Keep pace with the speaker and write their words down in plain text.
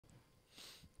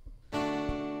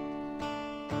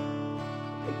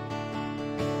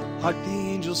Hark the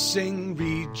angels sing,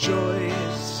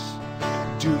 rejoice.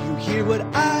 Do you hear what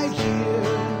I hear?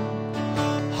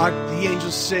 Hark the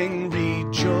angels sing,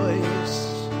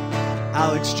 rejoice.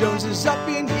 Alex Jones is up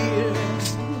in here.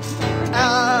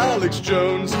 Alex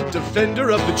Jones,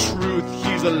 defender of the truth.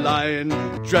 He's a lion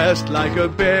dressed like a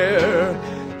bear.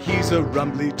 He's a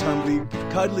rumbly, tumbly,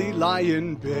 cuddly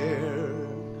lion bear.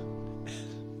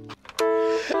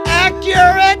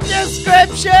 Accurate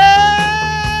description!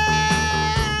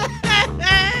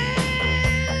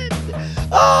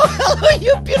 Oh, hello,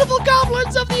 you beautiful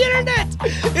goblins of the internet!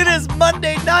 It is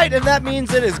Monday night, and that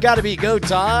means it has got to be go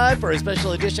time for a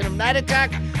special edition of Night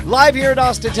Attack, live here in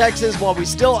Austin, Texas, while we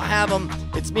still have them.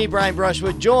 It's me, Brian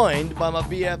Brushwood, joined by my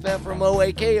BFF from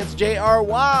OAK. It's JRY.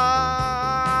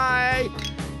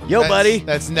 Yo, buddy.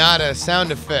 That's not a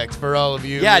sound effect for all of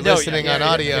you listening on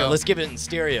audio. Here, let's give it in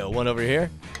stereo. One over here.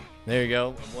 There you go.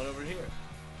 And one over here.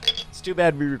 It's too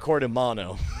bad we record in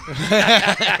mono.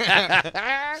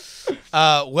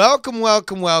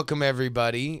 Welcome,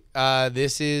 everybody.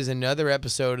 This is another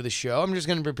episode of the show. I'm just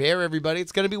going to prepare everybody.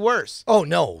 It's going to be worse. Oh,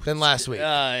 no. Than last week.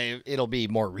 It'll be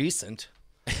more recent.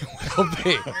 Will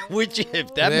be. Which,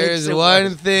 if that There's makes it one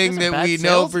worse. thing That's a that bad we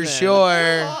know for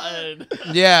salesman.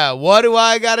 sure. Yeah, what do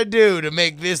I got to do to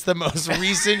make this the most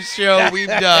recent show we've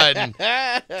done?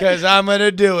 Because I'm going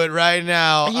to do it right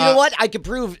now. You know what? I could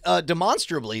prove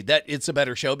demonstrably that it's a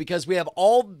better show because we have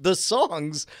all the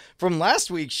songs from last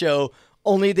week's show,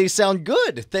 only they sound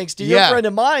good, thanks to your friend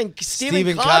of mine,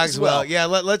 Stephen Cogswell. Yeah,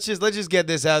 let's just get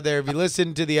this out there. If you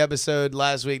listened to the episode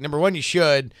last week, number one, you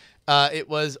should. It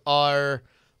was our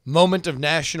moment of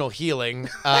national healing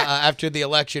after the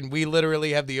election. We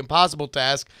literally have the impossible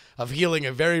task of healing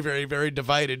a very, very, very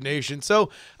divided nation. So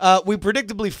we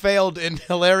predictably failed in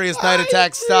hilarious Night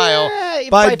Attack style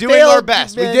by doing our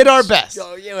best. We did our best.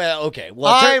 Oh, yeah, okay.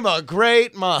 Well, I'm a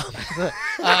great mom.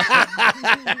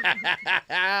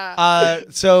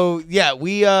 So yeah,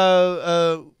 we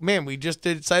just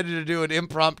decided to do an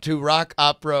impromptu rock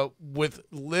opera with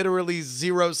literally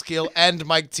zero skill and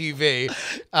Mike TV,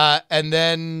 and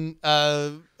then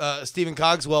Stephen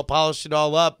Cogswell polished it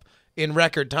all up in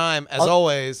record time, as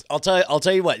always. I'll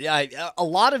tell you what. A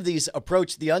lot of these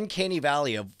approach the uncanny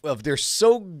valley of they're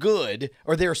so good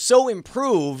or they're so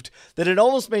improved that it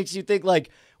almost makes you think like,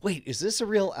 wait, is this a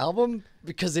real album?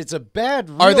 Because it's a bad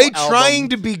real Are they album. trying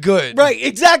to be good? Right,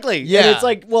 exactly. Yeah. And it's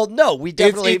like, well, no, we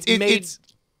definitely made...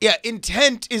 Yeah,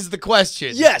 intent is the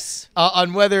question. Yes.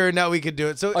 On whether or not we could do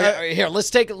it. So here,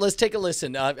 let's take a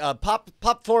listen.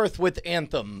 Pop forth with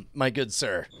Anthem, my good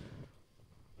sir.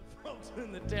 Folks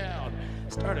in the town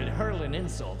started hurling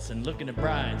insults and looking at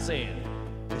Brian saying,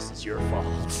 "This is your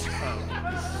fault."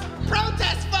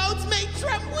 Protest votes make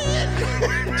Trump win.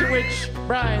 To which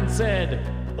Brian said,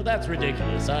 "Well, that's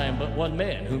ridiculous. I am but one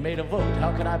man who made a vote.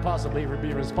 How can I possibly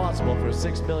be responsible for a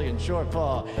 $6 billion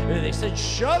shortfall?" And they said,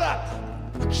 "Shut up!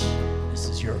 This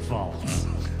is your fault." Is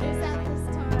at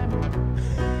this time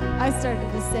I started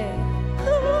to say,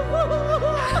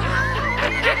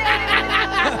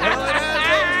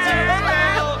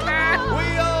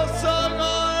 we all sung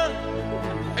our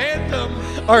anthem.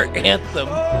 Our anthem.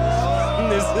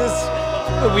 This is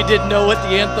when we didn't know what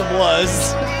the anthem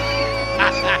was.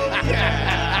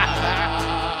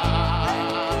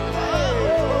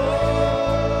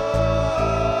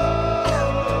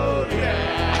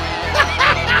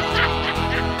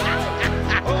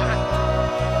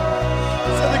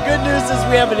 Good news is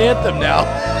we have an anthem now.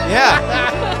 Yeah.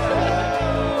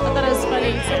 I thought it was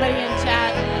funny. Somebody in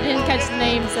chat, I didn't catch the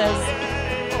name,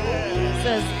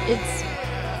 says it's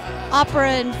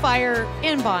opera and fire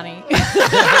and Bonnie.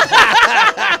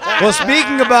 Well,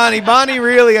 speaking of Bonnie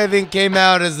really, I think, came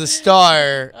out as the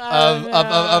star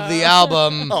of the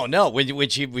album. Oh no, when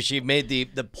she made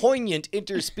the poignant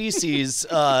interspecies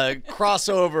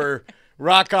crossover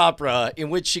rock opera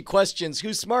in which she questions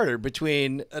who's smarter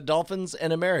between dolphins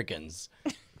and Americans.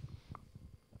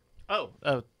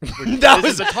 That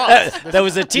was a toss. That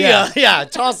was a Tia. Yeah,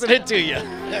 tossing it to you.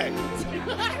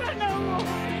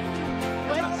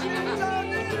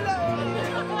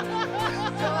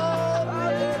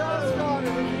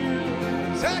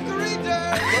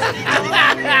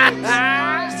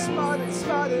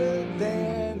 Smarter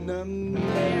than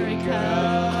America.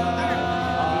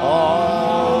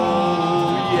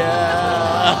 Oh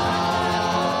yeah.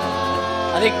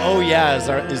 I think "Oh yeah"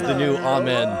 is the new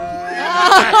amen.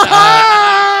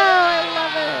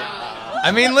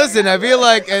 I mean, listen, I feel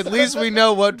like at least we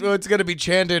know what's going to be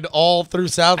chanted all through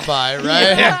South by,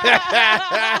 right?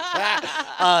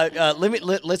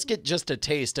 Let's get just a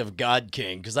taste of God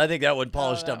King, because I think that one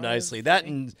polished up nicely. That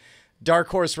and Dark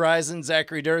Horse Rising,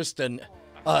 Zachary Durst, and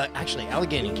Actually,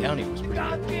 Allegheny County was pretty good.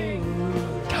 God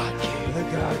King. The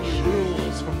God King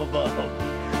rules from above,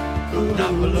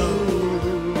 not below.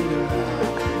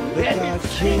 The God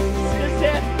King.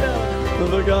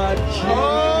 The God King.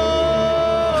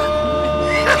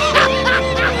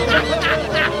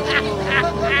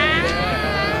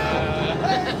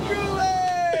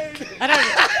 I don't know.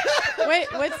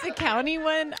 Wait, what's the county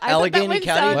one? Allegheny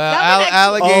County? Well,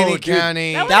 Allegheny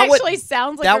County. That one That one- actually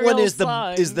sounds like That a one real is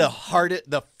song.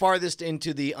 the farthest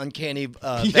into the uncanny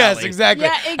Yes, valley. exactly.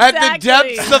 Yeah, At the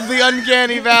exactly. depths of the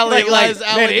uncanny valley lies man,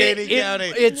 Allegheny County.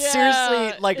 It's Yeah,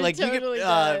 seriously like it you totally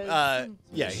could does.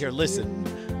 yeah, here, listen.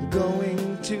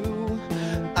 Going to,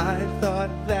 I thought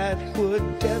that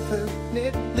would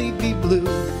definitely be blue.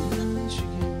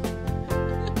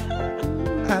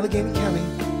 Allegheny County.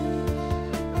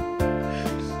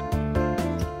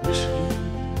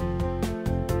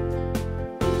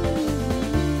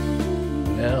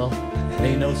 Well, it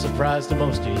ain't no surprise to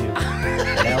most of you.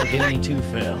 But Allegheny too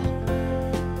fell.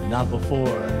 Not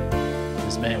before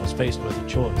this man was faced with a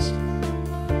choice.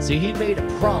 See, he'd made a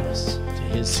promise to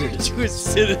his citizens. To his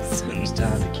citizens. It was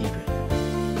time to keep it.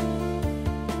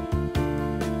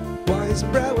 Why is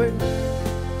Broward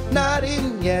not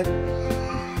in yet?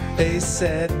 They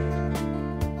said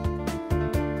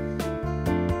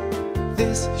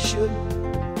this should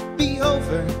be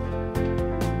over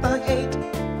by 8,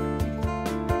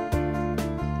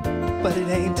 but it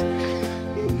ain't.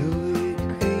 No, it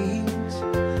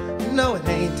ain't. No, it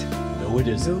ain't. No, it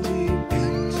isn't.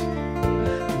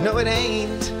 No, it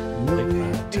ain't. No,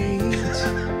 it ain't.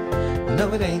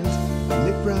 No, it ain't.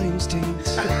 Nick Rhymes taint.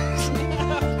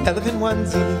 Elephant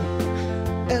onesie,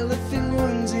 oh.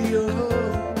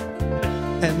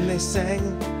 And they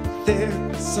sang their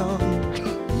song.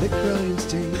 Nick Rhymes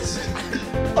taint.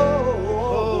 Oh,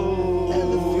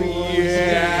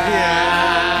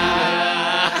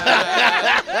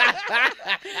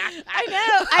 I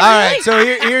know. All right, so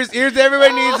here's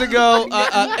everybody needs to go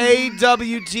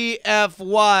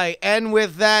AWTFY, and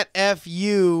with that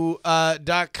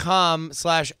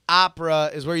fu.com/opera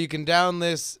is where you can down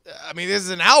this. I mean, this is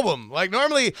an album. Like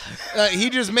normally, he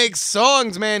just makes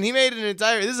songs. Man, he made an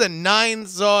entire. This is a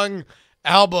 9-song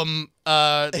album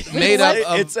made up.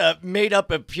 Of, It's made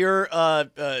up of pure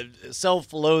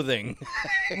self-loathing.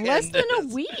 Less than a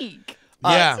week.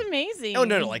 Yeah. That's amazing. No,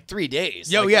 like 3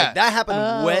 days. Yo, Like, yeah. like, that happened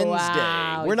Oh, Wednesday.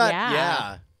 wow. We're not.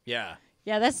 Yeah. Yeah.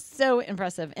 Yeah, that's so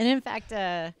impressive. And in fact,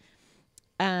 I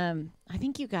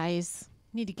think you guys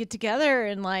need to get together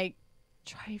and like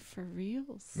try for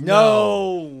reals.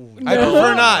 No. I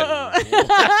prefer not.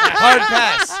 Hard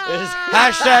pass.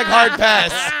 Hashtag hard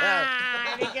pass.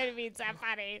 It's gonna be so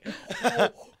funny.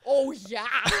 Oh yeah.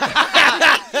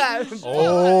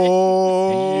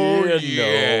 Oh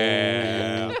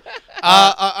yeah.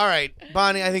 all right,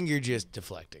 Bonnie. I think you're just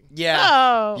deflecting.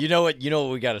 Yeah. Oh. You know what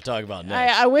we got to talk about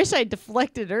next. I wish I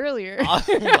deflected earlier. Oh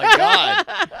my god.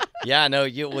 Yeah, no,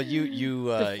 you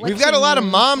We've got a lot of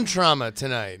mom trauma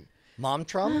tonight. mom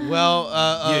trauma?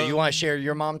 Well, you want to share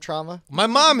your mom trauma? my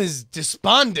mom is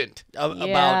despondent.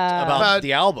 Yeah. About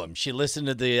the album. She listened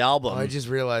to the album. I just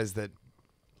realized that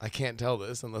I can't tell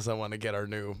this unless I want to get our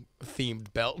new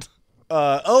themed belt.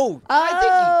 I think you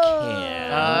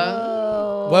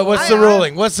can. What's the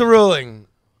ruling? What's the ruling?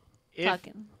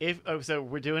 Talking. So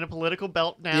we're doing a political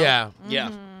belt now. Yeah.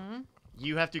 Yeah.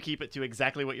 You have to keep it to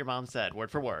exactly what your mom said, word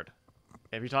for word.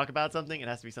 If you talk about something, it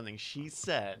has to be something she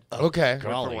said. Okay. Word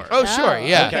for word. Oh, sure.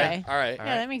 Yeah. Okay. All right.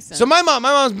 Yeah, that makes sense. So my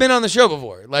mom's been on the show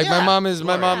before. Like my Yeah. mom is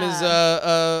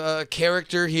a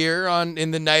character here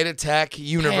in the Night Attack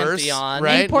universe, Pantheon.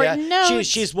 right? Important notes.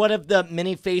 She's one of the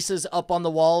many faces up on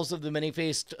the walls of the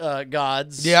many-faced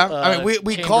gods. Yeah, I mean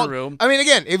we chamber called. room. I mean,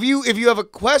 again, if you have a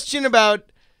question about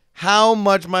how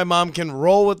much my mom can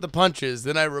roll with the punches,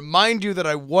 then I remind you that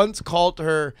I once called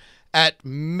her at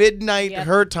midnight Yep.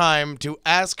 her time to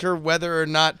ask her whether or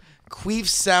not queefs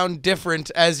sound different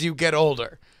as you get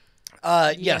older.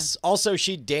 Yes. Also,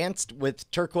 she danced with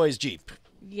Turquoise Jeep.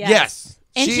 Yes.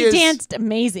 And She she is- danced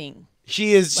amazing.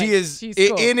 She is she's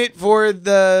cool. in it for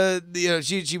the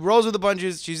she rolls with the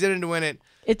punches. She's in it to win it.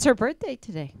 It's her birthday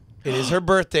today. It is her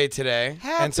birthday today,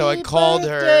 and so I called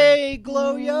her. Hey,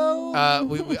 Glow-Yo.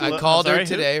 I called her sorry,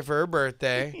 who? today for her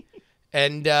birthday,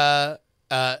 and I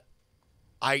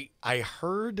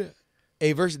heard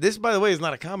a verse. This, by the way, is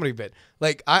not a comedy bit.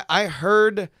 Like I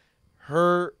heard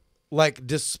her like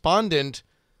despondent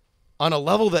on a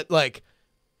level that like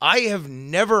I have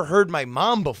never heard my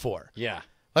mom before. Yeah.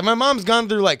 Like my mom's gone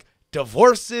through like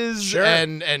divorces Sure.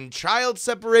 and child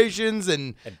separations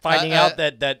and Finding out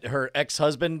that her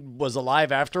ex-husband was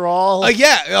alive after all.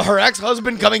 yeah, her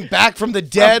ex-husband coming back from the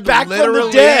dead, Back literally. from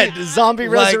the dead. Zombie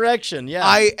Like, resurrection.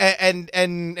 Yeah.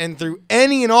 And through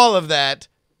any and all of that,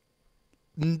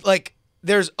 like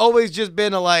there's always just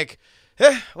been a like,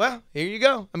 well, here you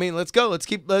go. I mean, let's go. Let's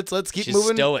keep She's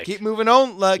moving. stoic. Keep moving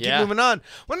on. Keep Yeah. moving on.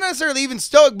 Well, not necessarily even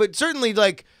stoic, but certainly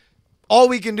like all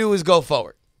we can do is go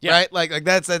forward. Yeah. Right? Like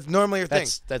that's normally your thing.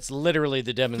 That's literally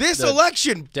the This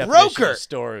election broke definition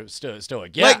her. of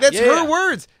stoic. Yeah. Like that's yeah, her yeah.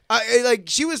 words. Like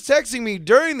she was texting me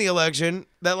during the election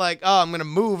that like, oh, I'm gonna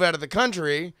move out of the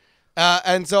country,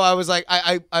 and so I was like,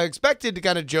 I expected to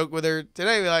kind of joke with her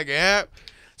today, be like, yeah.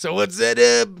 So what's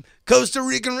that Costa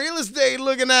Rican real estate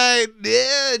looking at?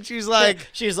 Yeah, and she's like,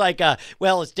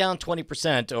 well, it's down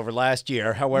 20% over last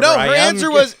year. However, no. I Her am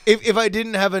answer was, if I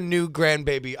didn't have a new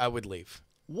grandbaby, I would leave.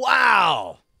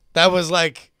 wow. That was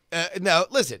like, no,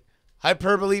 listen,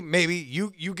 hyperbole. Maybe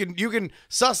you can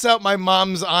suss out my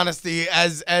mom's honesty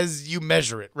as you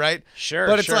measure it, right? Sure,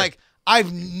 But it's sure. like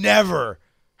I've never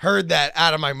heard that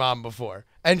out of my mom before,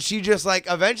 and she just like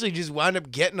eventually just wound up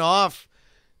getting off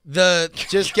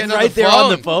getting Right on the there phone. on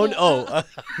the phone. Oh,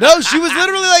 No, she was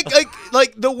literally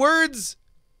like the words.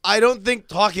 I don't think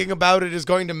talking about it is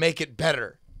going to make it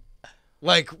better.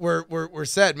 Like we're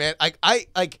said, man. I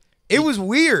it was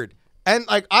weird. And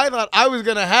like I thought I was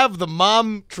gonna have the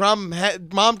mom trauma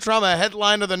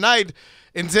headline of the night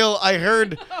until I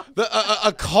heard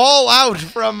a call out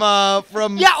from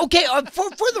yeah. Okay. For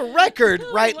the record,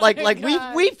 right? my Like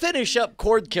God. we finish up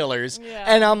Cord Killers, Yeah.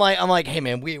 and I'm like, hey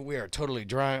man, we are totally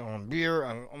dry on beer.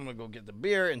 I'm gonna go get the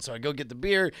beer, and so I go get the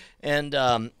beer, and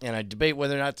I debate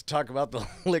whether or not to talk about the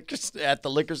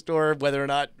liquor store, whether or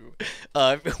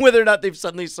not they've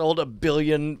suddenly sold 1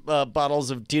 billion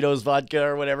bottles of Tito's vodka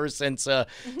or whatever since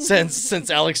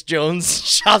Alex Jones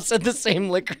shops at the same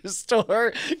liquor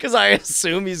store, because I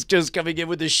assume he's just coming in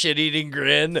with a shit-eating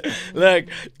grin, like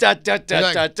da da da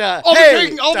Like, da da. I'll be Hey,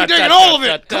 taking all da, of da, it.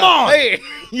 da, Come on. Hey.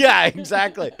 Yeah,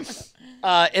 exactly.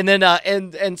 And then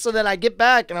and so then I get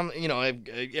back, and I'm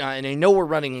and I know we're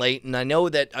running late, and I know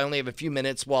that I only have a few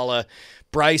minutes while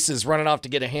Bryce is running off to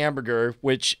get a hamburger,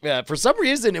 which for some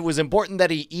reason it was important that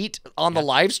he eat on the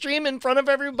live stream in front of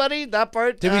everybody. That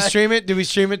part. Did we stream it? Did we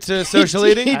stream it to social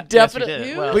eating? He Yes, we definitely. did.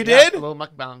 Who? Well, We yeah, did? a little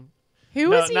mukbang. Who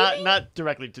No, was eating? not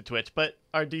directly to Twitch, but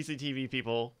our DCTV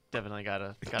people definitely got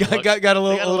a got a They got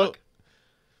little. look.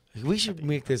 We should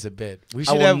make this a bit. We I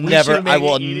should will have. never. We I should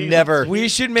will make, eating- never. we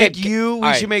should make you. We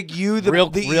all should right. make you the Real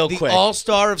the quick.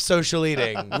 all-star of social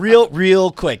eating.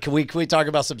 real quick. Can we talk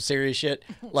about some serious shit?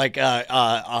 Like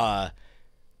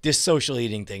this social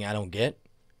eating thing I don't get,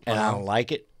 and I don't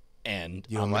like it, and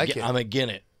You don't like it? I'm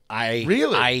against it.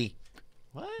 Really?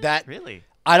 What? That- Really?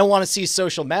 I don't want to see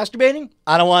social masturbating.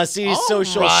 I don't want to see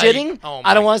social right. shitting. Oh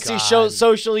I don't my want to see God.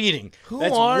 social eating. Who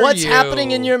That's are what's you? happening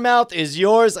in your mouth is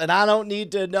yours, and I don't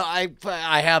need to know.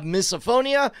 I have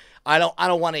misophonia. I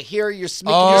don't want to hear your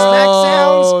smack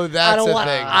sounds. Oh, that's I don't a want.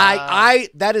 thing. I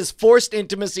that is forced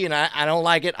intimacy, and I don't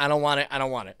like it. I don't want it. I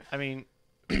don't want it. I mean,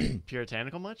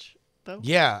 puritanical much though?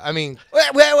 Yeah, I mean, Wait,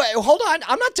 hold on.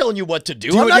 I'm not telling you what to do.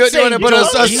 do you, I'm do not you saying want to put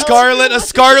don't. a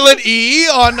scarlet E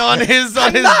on his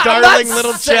I'm darling not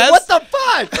little saying- chest? What the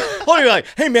fuck? Hold on, like,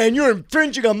 hey man, you're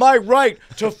infringing on my right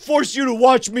to force you to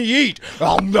watch me eat.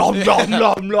 Nom, nom, nom,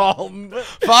 nom, nom.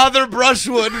 Father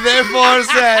Brushwood therefore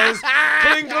says,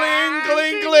 cling, cling,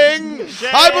 cling, cling.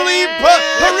 I believe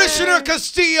Parishioner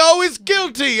Castillo is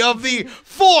guilty of the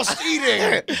forced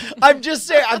eating. I'm just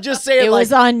saying. It like,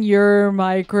 was on your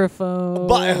microphone.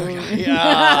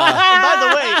 yeah. And by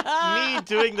the way, me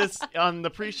doing this on the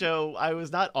pre-show, I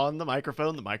was not on the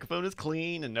microphone. The microphone is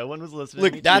clean, and no one was listening.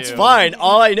 Look, to that's you. fine.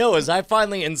 All I know is I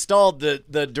finally installed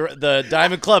the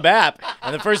Diamond Club app,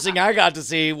 and the first thing I got to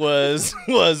see was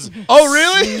Oh,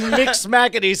 really?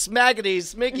 smackety smackety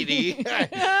smickety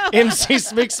MC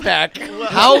Smick Smack.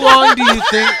 How long do you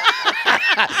think?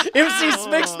 MC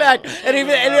Smick Smack,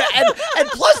 and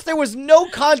plus there was no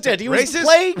content. He was Racist?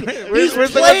 playing. Where's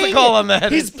the call on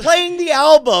that? He's playing the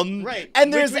album, Right,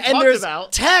 And which there's we talked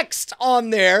about. text on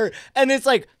there, and it's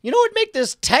like, you know what would make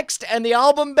this text and the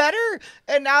album better?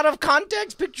 An out of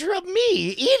context picture of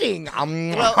me eating.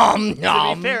 Well, to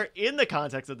be fair, in the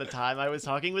context of the time, I was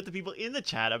talking with the people in the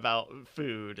chat about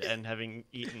food and having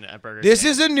eaten at Burger This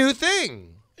King. is a new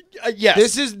thing. Yes,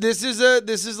 This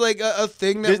is like a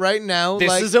thing that This- right now. This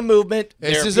like, is a movement.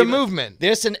 This There are is a people- movement.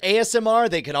 This and ASMR,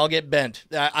 they can all get bent.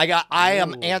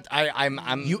 I'm.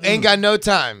 You ain't got no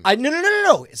time.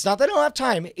 No. It's not that I don't have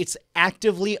time. It's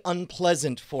actively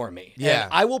unpleasant for me. Yeah.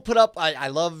 And I will put up. I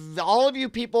love all of you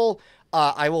people.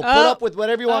 I will put up with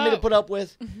whatever you want me to put up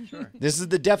with. Sure. This is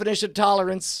the definition of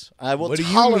tolerance. I will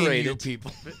tolerate it.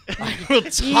 People? I will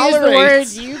Use the tolerate. word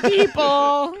you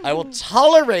people. I will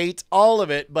tolerate all of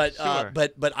it, but Sure.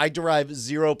 but I derive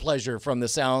zero pleasure from the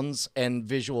sounds and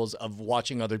visuals of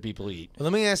watching other people eat. Well,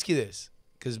 let me ask you this.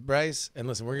 Because Bryce, and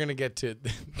listen, we're going to get to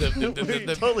We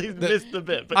totally missed the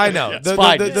bit. But I know. yeah. It's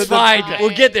fine. It's fine.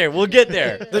 We'll get there. We'll get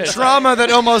there. The trauma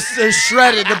that almost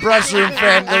shredded the Brushroom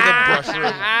family,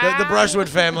 the Brushwood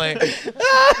family.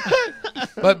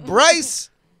 But Bryce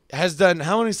has done,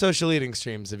 how many social eating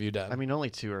streams have you done? I mean, only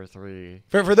 2 or 3.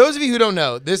 For those of you who don't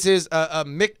know, this is a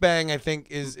mukbang. I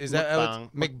think is that how it's-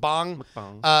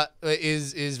 mukbang?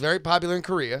 Is very popular in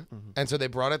Korea, and so they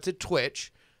brought it to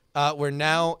Twitch, where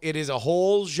now it is a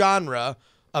whole genre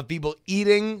of people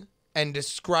eating and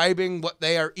describing what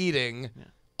they are eating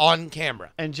on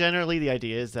camera. And generally, the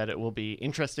idea is that it will be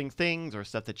interesting things or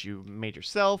stuff that you made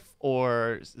yourself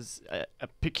or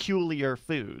peculiar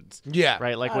foods. Yeah.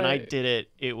 Right? Like when I did it,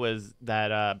 it was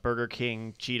that Burger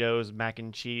King Cheetos mac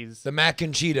and cheese. The mac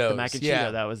and Cheetos. The mac and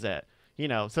Cheeto, that was it. You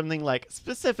know, something like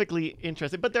specifically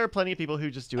interesting. But there are plenty of people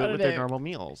who just do it with their normal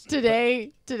meals.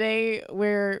 Today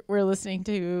we're listening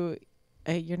to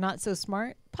You're Not So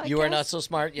Smart podcast. You Are Not So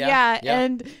Smart. Yeah.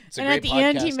 And a at great the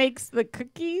end he podcast. makes the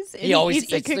cookies. And He always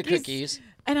eats eats the cookies.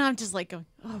 And I'm just like,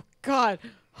 oh God.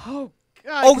 Oh,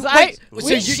 'Cause wait, we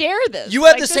so you- share this. you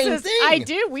had Like, the this same is- thing. I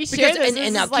do. We share this.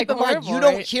 And now this is like keep in mind, horrible, you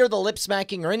don't right? hear the lip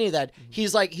smacking or any of that.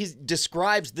 He's like, he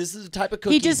describes, this is the type of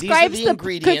cookie. He These are describes the the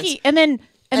ingredients. cookie, and then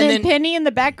then- Penny in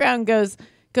the background goes,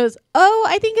 oh,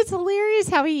 I think it's hilarious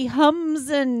how he hums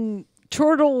and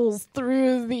chortles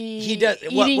through the He does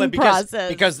eating process.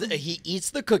 because he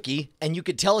eats the cookie, and you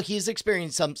could tell he's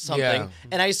experiencing something. Yeah.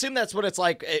 And I assume that's what it's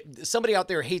like. Somebody out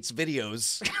there hates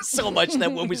videos so much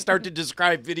that when we start to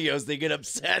describe videos, they get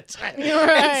upset. Right,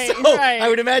 And so right. I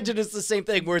would imagine it's the same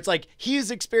thing where it's like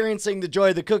he's experiencing the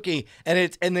joy of the cookie,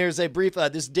 and there's a brief.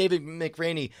 This is David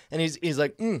McRaney, and he's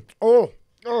like,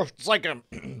 it's like a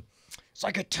it's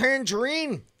like a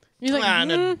tangerine. He's like,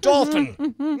 and a dolphin.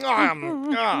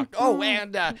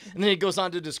 And then he goes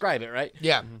on to describe it, right?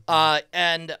 Yeah.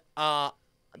 And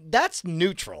that's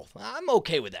neutral. I'm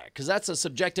okay with that because that's a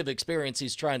subjective experience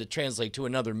he's trying to translate to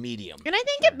another medium. and I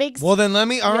think it makes. Well, then let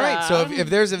me. All right. So Yeah. if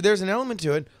there's an element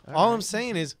to it, all I'm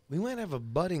saying is we might have a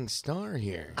budding star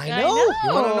here. I I know. know.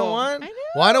 You want to know what? I know.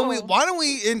 Why don't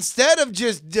we instead of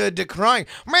just decrying,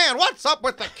 man, what's up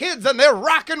with the kids and their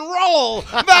rock and roll?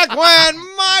 Back when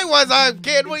I was a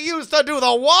kid, we used to do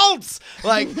the waltz.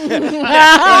 Like, It used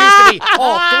to be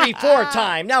all 3/4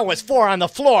 time. Now it's 4 on the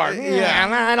floor. Yeah.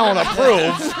 And I don't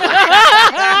approve.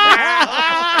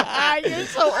 You're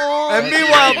so old. and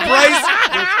meanwhile,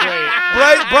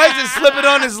 Bryce is slipping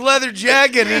on his leather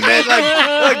jacket and he's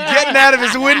like getting out of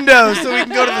his window so he can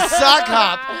go to the sock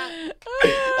hop.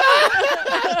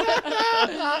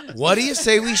 What do you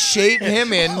say we shape him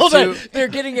Hold on. into? They're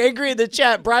getting angry in the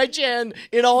chat. Brian Chan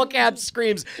in all caps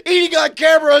screams, "Eating on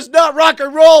camera is not rock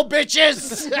and roll,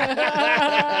 bitches."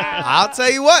 I'll tell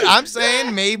you what, I'm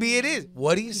saying maybe it is.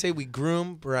 What do you say we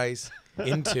groom Bryce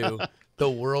into the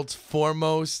world's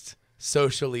foremost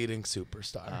social eating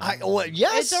superstar?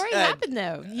 Yes. It's already happened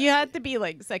though. You have to be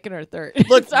like second or third.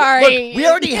 Look, sorry. Look, we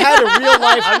already had a real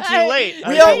life. I'm too late.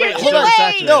 We I'm are- too late. hold I'm on.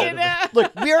 saturated. No,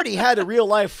 look, we already had a real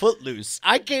life Footloose.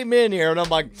 I came in here and I'm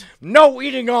like, no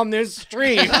eating on this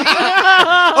stream.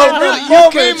 Oh, really? You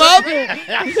came up?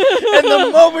 And the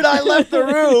moment I left the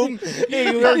room,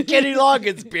 you heard Kenny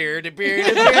Loggins, beer to beer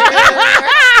to beer.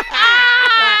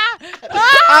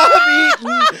 I'm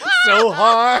eating so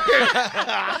hard.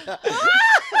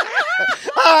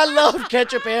 I love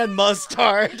ketchup and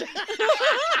mustard.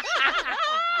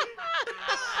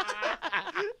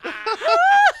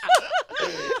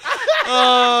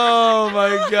 Oh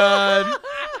my god.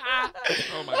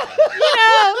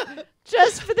 You know,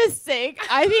 just for the sake,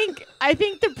 I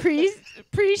think the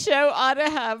pre-show ought to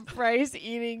have Bryce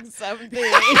eating something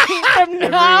from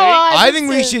now on. I think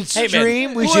we since- should Hey, man,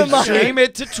 stream. We who should am I? stream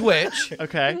it to Twitch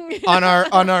Okay. on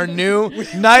our new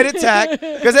Night Attack.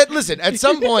 Because listen, at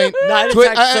some point, Night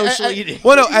Attack social eating.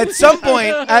 Well, no, at some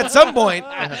point,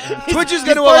 Twitch is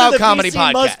going to part allow of the comedy PC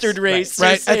podcasts. mustard race.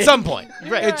 right? Just At saying. some point,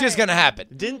 Right. it's just going to happen.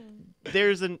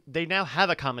 They now have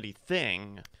a comedy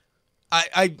thing,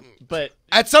 I but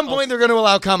at some point they're going to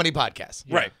allow comedy podcasts.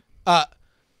 Right.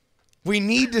 We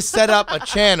need to set up a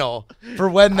channel for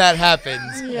when that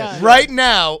happens. Yeah. Right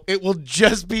now, it will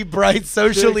just be Bright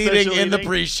social Doing eating social in the eating?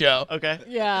 pre-show. okay.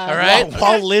 Yeah. All right.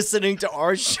 While listening to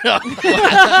our show.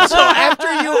 So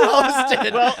after you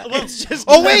hosted, it's just.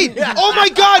 Oh wait! Oh my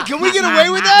God! Can we get away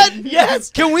with that? Yes.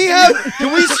 Can we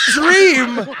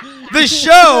stream the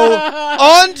show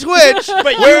on Twitch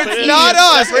where it's not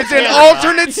us. It's an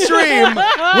alternate stream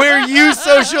where you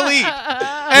social eat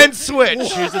and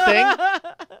switch. Here's the thing.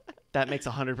 That makes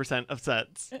 100% of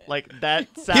sense. Like, that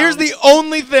sounds... Here's the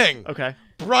only thing. Okay.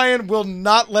 Brian will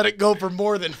not let it go for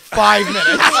more than 5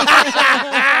 minutes.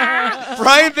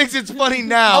 Brian thinks it's funny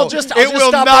now. I'll just it will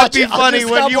stop not watching- be I'll funny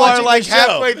just when stop you are watching like the show.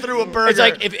 halfway through a burger. It's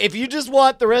like if you just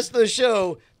want the rest of the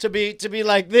show to be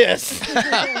like this,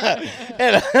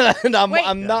 and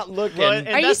I'm not looking. Well, and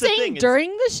Are you that's the saying thing, is- during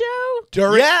the show?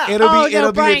 During, Yeah. it'll Oh, be no,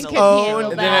 it'll Brian be its couldn't own.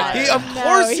 handle and then that. of No,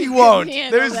 course he he couldn't won't.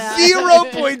 handle There's that.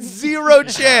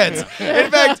 0.0 chance.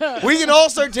 In fact, we can all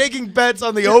start taking bets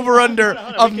on the over/under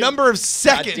of number of God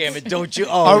seconds. damn it! Don't you?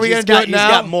 Oh, Are we he's gonna do got- it now?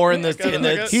 He's got more in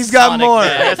the. He's got Sonic more.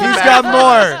 bag. He's got more.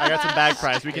 I got some bag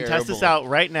prize. We can test this Terrible. out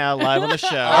right now, live on the show.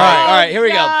 All right, here we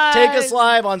go. God. Take us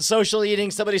live on social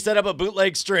eating. Somebody set up a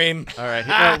bootleg stream. All right.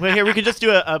 Here, we can just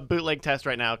do a bootleg test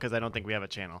right now because I don't think we have a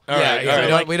channel. All right, all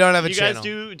right. We don't have a you channel.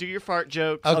 guys do your fart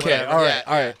jokes. Okay, All right,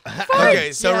 all right.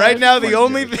 Okay, so Yeah, right now fun the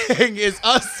only thing is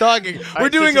us talking. All We're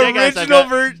right, so doing today, guys, I've original got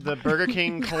version. The Burger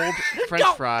King cold French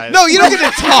fries. No, you don't get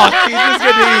to talk. You just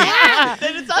get to eat.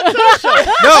 Then it's not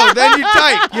social. No, then you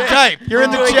type. You type. You're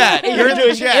in the chat. You're in the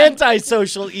doing chat.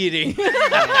 anti-social eating.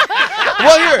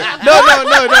 Well, here. No.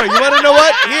 You want to know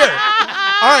what? Here.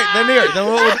 All right, then here. Then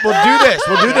we'll do this.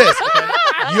 We'll do this.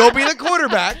 You'll be the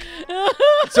quarterback.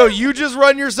 So you just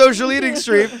run your social eating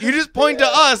stream. You just point to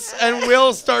us, and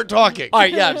we'll start talking. All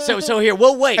right, yeah. So here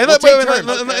we'll wait. And We'll let- take wait,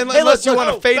 turns. unless you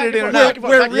want to fade it in and out.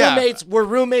 We're Yeah. roommates. We're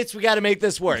roommates. We got to make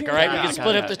this work. All right, we Yeah, can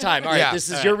split up the time. All right, Yeah. this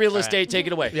is All your right, real all right. estate. Take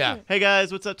it away. Yeah. Hey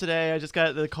guys, what's up today? I just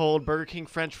got the cold Burger King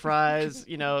French fries.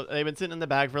 You know, they've been sitting in the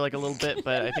bag for like a little bit,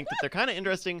 but I think that they're kind of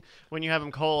interesting when you have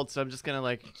them cold. So I'm just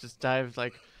gonna just dive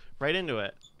right into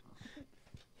it.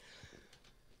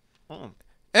 Oh.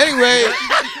 Anyway,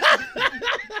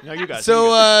 No, you guys.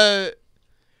 so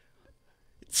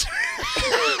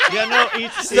yeah, no,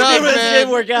 eat. Stop, It man. didn't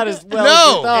work out as well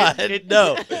No. as we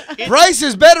thought. No. Bryce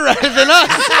is better at it than us.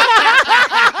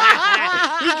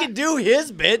 He can do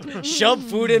his bit. Shove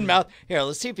food in mouth. Here,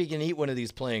 let's see if he can eat one of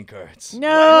these playing cards. No.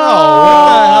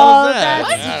 what the hell is that?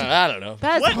 That's, I don't know.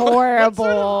 that's horrible.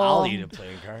 I'll eat a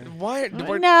playing card. Why?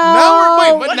 No.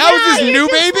 Now we're is this Yeah, new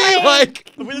it's just baby?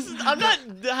 like- I'm not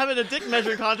having a dick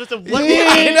measuring contest of what.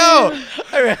 I know.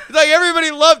 It's like everybody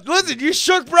loved. Listen, you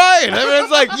shook Brian. Everyone's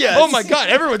like, Yes. oh my god,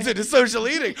 everyone's into social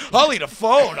eating. I'll eat a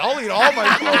phone. I'll eat all my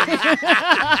phones.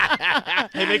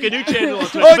 Hey, make a new channel. On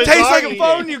Twitch. Oh, it tastes Bizarre like a eating.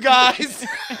 phone, you guys.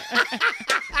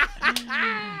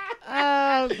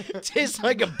 Tastes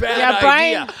like a bad Yeah,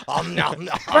 Brian- idea. Nom.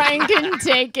 Brian couldn't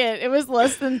take it. It was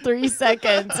less than 3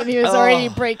 seconds, and he was already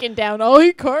breaking down all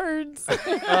his cards.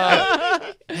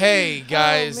 Hey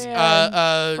guys,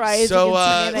 man. Fries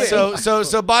against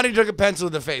so Bonnie took a pencil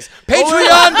to the face.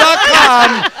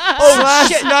 Patreon.com /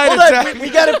 night Hold attack. on, we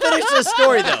got to finish this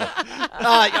story though.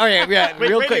 All right, yeah, Wait,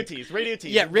 real radio quick. tease. Radio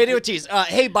tease. Yeah, radio tease.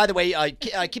 Hey, by the way,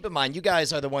 keep in mind, you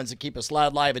guys are the ones that keep us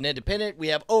loud, live, and independent. We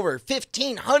have over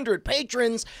 1,500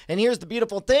 patrons, and here's the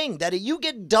beautiful thing: that you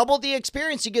get double the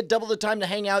experience, you get double the time to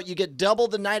hang out, you get double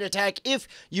the night attack. If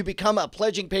you become a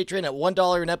pledging patron at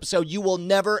 $1 an episode, you will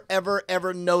never, ever,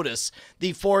 ever notice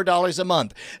the $4 a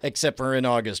month, except for in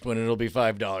August when it'll be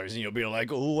 $5, and you'll be like,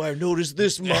 oh, I noticed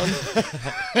this month.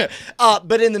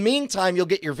 But in the meantime, you'll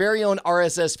get your very own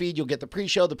RSS feed. You'll get the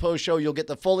pre-show, the post-show. You'll get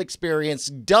the full experience.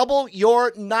 Double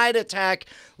your night attack.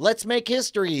 Let's make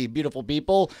history, beautiful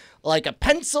people. Like a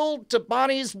pencil to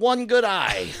Bonnie's one good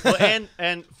eye. Well,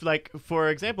 and for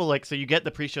example, so you get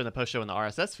the pre-show and the post-show in the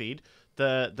RSS feed.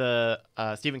 The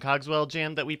Stephen Cogswell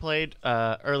jam that we played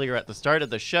earlier at the start of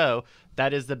the show,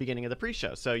 that is the beginning of the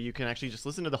pre-show. So you can actually just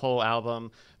listen to the whole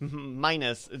album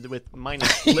minus lip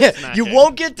smacking. You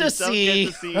won't get to You don't see.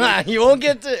 get to see. You won't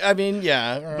get to. I mean,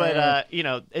 yeah. But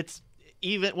it's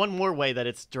even one more way that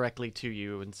it's directly to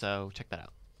you, and so check that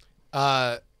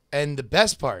out. And the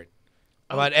best part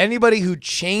about anybody who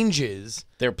changes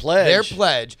their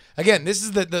pledge. Again, this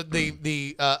is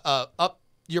the up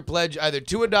your pledge either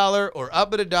to $1 or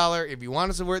up at $1 if you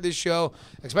want to support this show.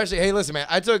 Especially, hey, listen, man,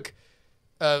 I took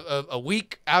a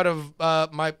week out of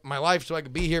my life so I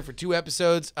could be here for 2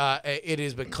 episodes. It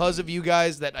is because of you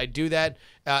guys that I do that.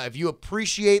 If you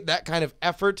appreciate that kind of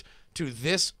effort to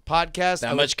this podcast,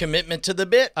 That much commitment to the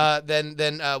bit.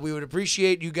 then we would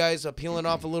appreciate you guys peeling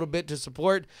off a little bit to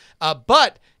support.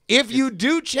 But if you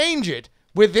do change it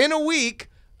within a week,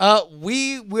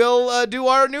 we will do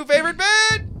our new favorite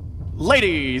bit.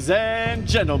 Ladies and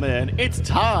gentlemen, it's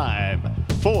time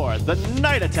for the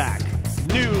Night Attack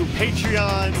new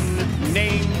Patreon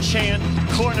name chant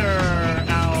corner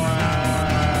hour.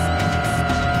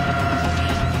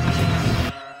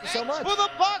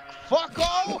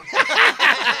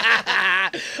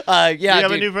 Yeah, We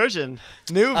have a dude. new version.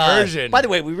 New version. By the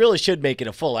way, we really should make it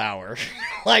a full hour.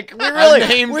 Like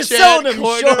name we're chat selling them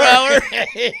quarter short. hour.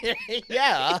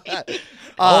 Yeah.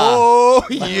 Oh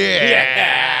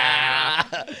yeah.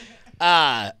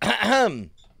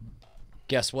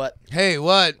 Guess what? Hey,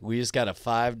 what? We just got a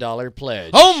 $5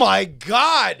 pledge. Oh my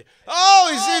God! Oh,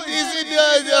 is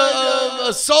it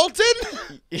a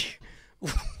Sultan?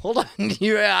 Hold on.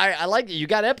 I like it. You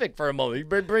got epic for a moment. You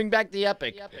bring back the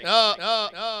epic. No.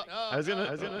 I was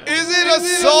gonna. Is it a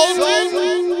Sultan?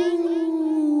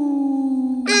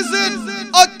 Is it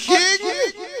a king?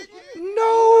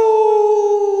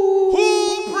 No.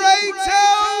 Who, pray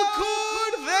tell,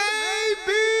 could they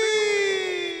be?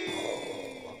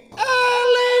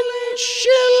 Alan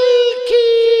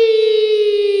Shilkey.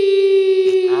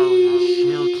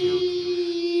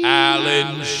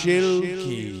 Alan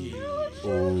Shilkey.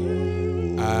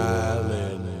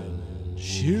 Alan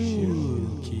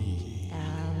Shilkey.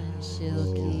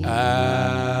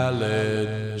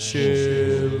 Alan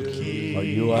Shilkey. Are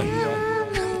you on?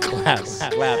 Clap.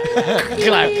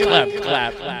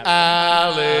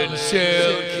 Alan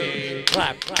Shilkey.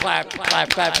 Clap.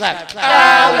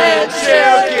 Alan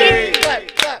Shilkey.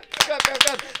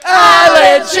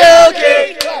 Alan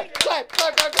Shilkey.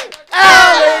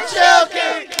 Alan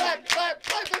Shilkey.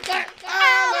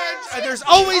 And there's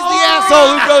always the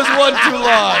asshole who goes one too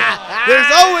long.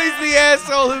 There's always the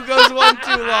asshole who goes one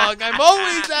too long. I'm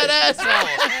always that asshole.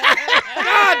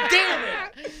 God damn it.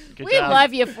 Good We job.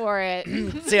 love you for it.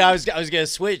 See, I was gonna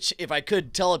switch. If I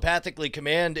could telepathically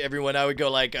command everyone, I would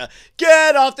go like,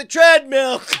 "Get off the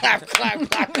treadmill!" Clap.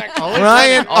 All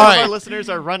Ryan, all all of right. our listeners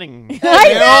are running.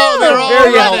 They're all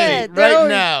very ready healthy. right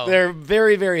now. They're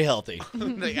very, very healthy.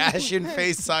 The ashen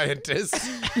face scientists.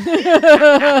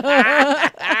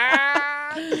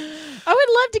 I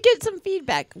would love to get some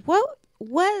feedback. What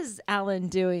was Alan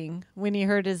doing when he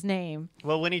heard his name?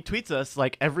 Well, when he tweets us,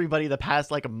 like everybody the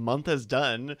past like a month has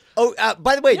done. Oh,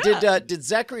 by the way, did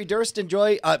Zachary Durst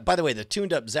enjoy? By the way, the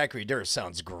tuned-up Zachary Durst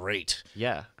sounds great.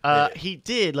 Yeah. He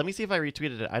did. Let me see if I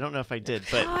retweeted it. I don't know if I did,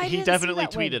 but I he didn't see definitely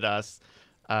that one. tweeted us.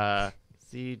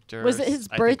 Z Durst. Was it his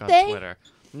I think, birthday? on Twitter.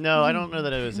 No, I don't know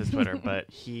that it was his Twitter, but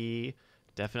he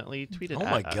definitely tweeted. Oh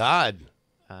at my us. God.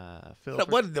 Phil,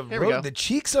 What the Here we go. the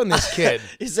cheeks on this kid?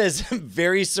 He says,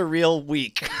 "Very surreal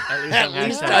week. At At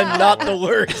least least I'm not the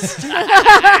worst."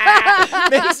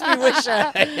 Makes me wish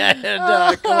I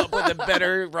had come up with a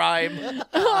better rhyme.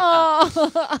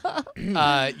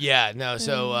 Yeah, no.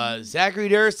 So Zachary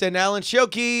Durst and Alan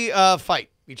Shilkey fight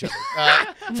each other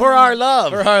For our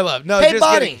love. for our love. No, Hey, just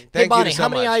Bonnie. kidding. Hey, Thank Bonnie, you so how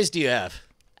many much. eyes do you have?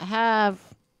 I have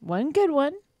one good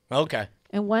one Okay.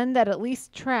 and one that at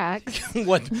least tracks.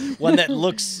 one that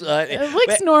looks... It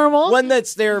looks normal. One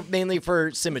that's there mainly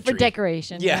for symmetry. For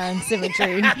decoration, Yeah. and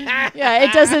symmetry. Yeah,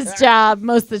 it does its job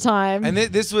most of the time. And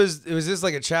this was this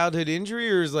like a childhood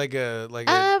injury or is like a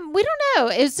we don't know.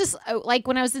 It was just like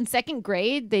when I was in second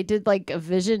grade, they did like a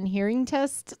vision hearing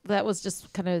test. That was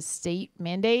just kind of a state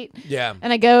mandate. yeah.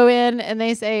 And I go in and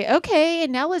they say, "Okay,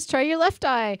 and now let's try your left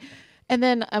eye." And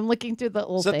then I'm looking through the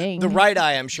little So thing. the right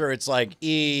eye, I'm sure it's like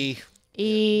E.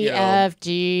 E, you know. F,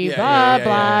 G, Yeah, blah, yeah, yeah,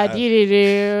 blah, yeah.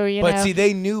 dee-dee-doo, you But know. see,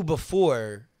 they knew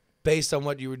before, based on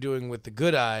what you were doing with the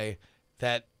good eye,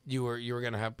 that you were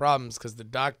gonna have problems because the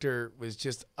doctor was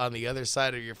just on the other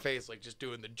side of your face, like just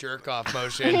doing the jerk off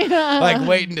motion, like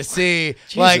waiting to see,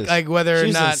 Jesus. like whether or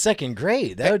She's in not. second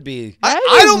grade. That would be... I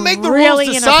is don't make the really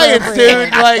rules to science,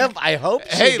 inappropriate. dude. Like, I hope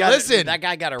she hey, got, listen, that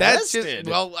guy got that's arrested. just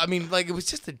well, I mean, like it was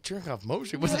just a jerk off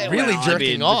motion. It wasn't Well, really I jerking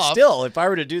mean, but off. Still, if I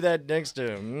were to do that next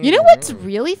to him... You know what's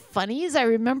really funny is I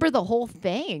remember the whole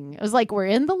thing. It was like we're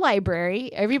in the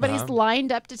library. Everybody's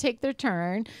lined up to take their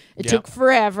turn. It Yep. took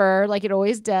forever, like it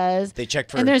always does. They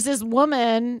checked for... And there's this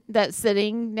woman that's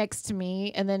sitting next to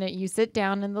me, and then you sit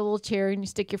down in the little chair and you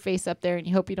stick your face up there and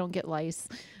you hope you don't get lice.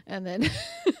 And then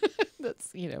that's,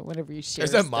 whenever you share.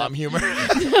 There's that stuff. mom humor.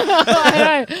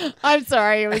 I'm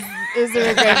sorry. It was a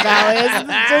great valley.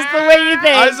 It's just the way you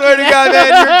think. I swear to God,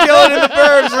 man, you're killing in the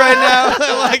burbs right now.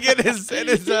 Like it is.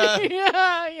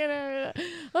 Yeah,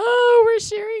 oh, we're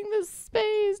sharing this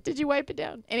space. Did you wipe it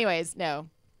down? Anyways, no.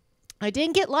 I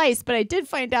didn't get lice, but I did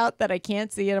find out that I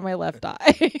can't see it on my left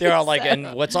eye. They're all like, So-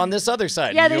 and what's on this other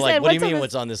side? Yeah, And they you're like, said, what do you "What's on mean this-"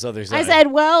 what's on this other side? I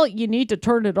said, well, you need to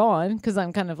turn it on because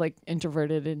I'm kind of like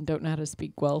introverted and don't know how to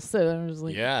speak well. So I was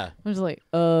like, yeah. I was like,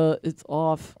 it's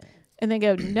off. And they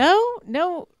go,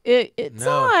 no, it's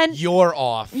No, on. you're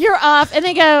off. You're off. And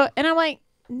they go, and I'm like,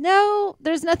 no,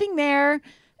 there's nothing there.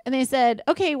 And they said,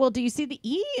 okay, well, do you see the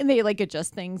E? And they like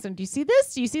adjust things. And do you see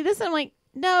this? Do you see this? And I'm like,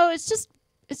 no, it's just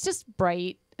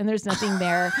bright. and there's nothing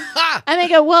there. And they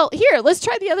go, well, here, let's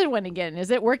try the other one again.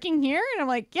 Is it working here? And I'm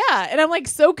like, yeah. And I'm like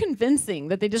so convincing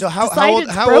that they just So how decide old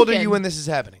it's how old are broken. you when this is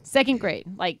happening? Second grade,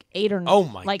 like 8 or Oh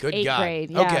my like good 8th God.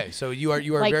 grade. Yeah. Okay, so you are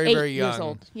Like very 8 very years young.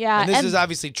 old. Yeah, And this and- is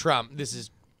obviously Trump. This is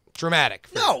traumatic.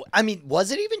 No, I mean,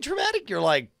 was it even traumatic? You're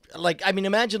like, I mean,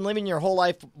 imagine living your whole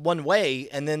life one way,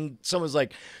 and then someone's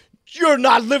like, "You're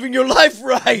not living your life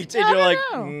right," and you're like,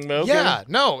 okay. Yeah,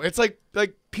 no, it's like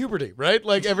puberty, right?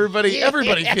 Like everybody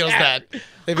feels that.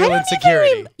 They I feel don't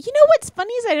insecurity. even you know what's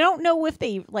funny is I don't know if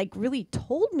they like really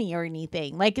told me or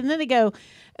anything. Like, and then they go,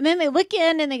 and then they look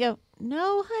in and they go,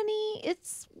 "No, honey,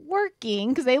 it's working."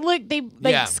 Because they like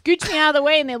Yeah. scooch me out of the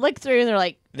way and they look through and they're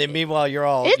like, Then meanwhile, you're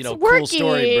all, "It's cool working."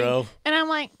 story, bro. And I'm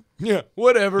like, Yeah,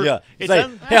 whatever. Yeah, It it's like,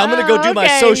 sounds- hey, I'm gonna go do my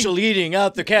okay. social eating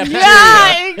out the cafeteria.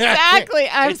 "Yeah, exactly."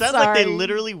 I'm It sounds sorry. like they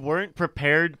literally weren't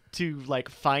prepared to like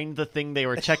find the thing they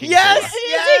were checking. Yes! for.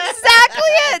 It's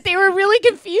exactly it. They were really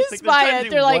confused It's like they're by trying to it. do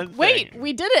They're like, one "Wait, thing."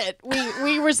 we did it.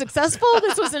 We were successful.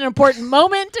 This was an important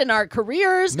moment in our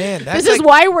careers. Man, that's this is like-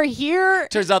 why we're here."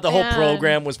 Turns out the whole And-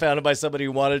 program was founded by somebody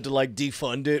who wanted to like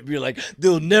defund it. Be like,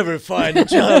 they'll never find a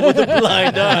child with a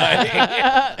blind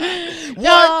eye.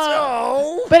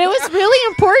 No. But it was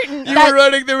really important. You that were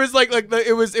running. There was like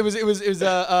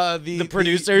the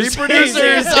producers. The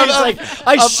producers. He's of- like, of-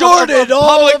 I of- shorted of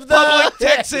all public, of the public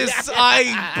Texas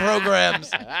eye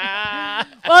programs.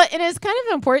 Well, and it's kind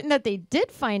of important that they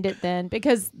did find it then,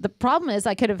 because the problem is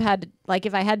I could have had, like,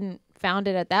 if I hadn't found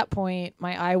it at that point,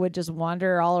 my eye would just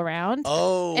wander all around.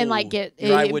 Oh, And like your eye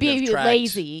it'd wouldn't be have tracked.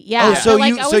 lazy. Yeah. Oh, so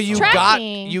like, you I so was you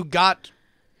tracking. got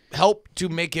help to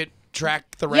make it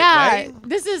track the right yeah. way.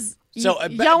 This is. So,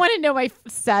 Y'all want to know my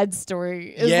sad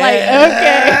story? It's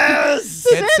Yes.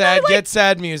 like, okay. Get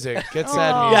sad music. Get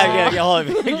sad music. Yeah. Hold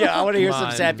on. Yeah, I want to hear Come some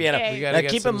on. sad piano. Okay. We gotta Now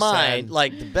get keep some in mind, sad.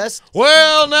 like the best.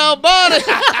 Well, now, Bonnie.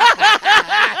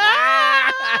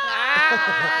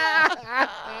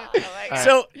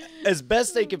 So as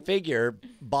best they could figure,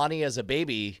 Bonnie as a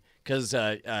baby, because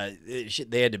they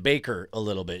had to bake her a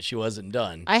little bit. She wasn't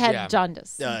done. I had Yeah.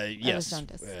 jaundice. Yes,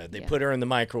 jaundice. they Yeah. put her in the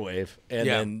microwave, and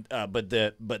Yeah. then but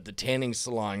the tanning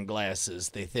salon glasses,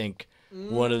 they think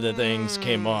one of the things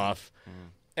came off,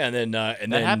 and then That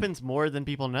then happens more than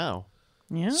people know.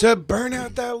 Yeah. So burn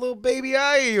out that little baby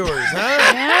eye of yours,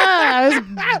 huh? Yeah, I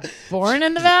was born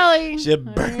in the valley. she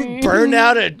burned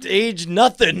out at age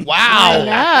nothing. Wow.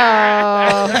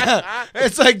 No.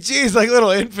 It's like, geez, like little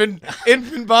infant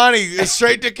Bonnie,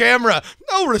 straight to camera.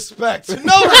 No respect. No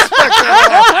respect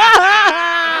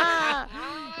at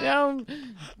all. No.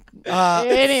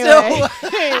 Anyway,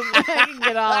 I can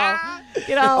get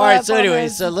all All right. up So on anyway,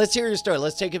 this. so let's hear your story.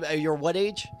 Let's take it. You're what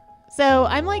age? So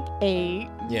I'm like 8.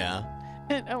 Yeah.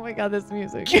 And, oh my God, this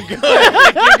music. Keep going.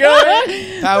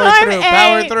 Power I'm through.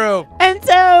 Power 8. through. And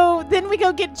so then we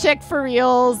go get checked for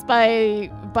reals by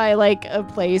like a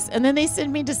place, and then they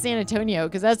send me to San Antonio,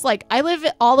 because that's like, I live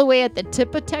all the way at the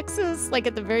tip of Texas, like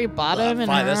at the very bottom in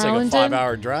That's like a Arlington.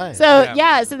 5-hour drive. So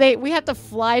Yeah. so we have to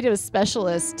fly to a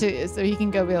specialist so he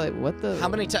can go be like, what the? How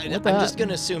many times? what I'm the- just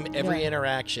gonna assume every Yeah.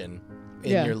 interaction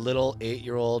in Yeah. your little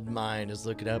 8-year-old mind is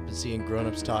looking up and seeing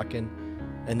grown-ups talking,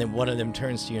 and then one of them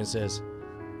turns to you and says,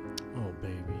 "Oh,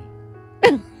 baby,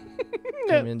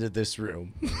 come into this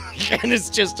room," and it's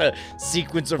just a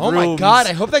sequence of Oh rooms. my God!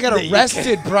 I hope they got that you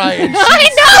arrested, Brian. I know,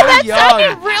 so that young.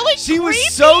 sounded really She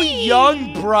was so creepy.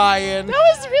 young, Brian. That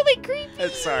was really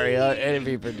creepy. Sorry, I didn't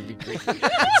mean for it to be creepy.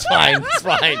 It's fine. It's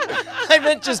fine. I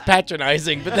meant just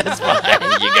patronizing, but that's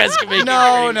fine. You guys can make it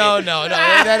No. creepy.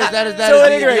 That is So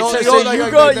the- anyway, the old- so the old, like, you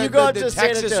like, go the- you go the- up the to San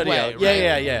Texas Antonio. way,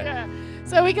 Yeah, right? yeah.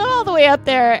 So we go all the way up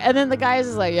there, and then the guy's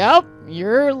just like, "Yep,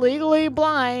 you're legally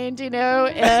blind," and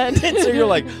And so you're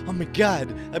like, "Oh my God,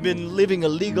 I've been living a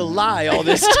legal lie all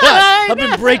this time. I I've been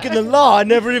know. breaking the law. I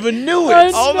never even knew I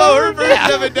it." know. Although her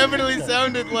version of it definitely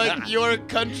sounded like your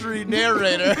country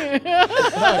narrator.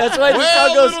 That's why the Well,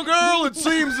 song goes, little girl, it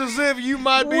seems as if you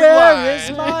might be "Where blind.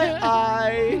 is my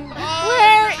eye?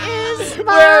 Where is my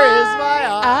Where is my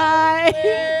eye?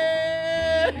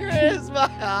 eye? Where is my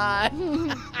eye?"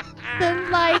 The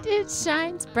light it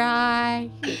shines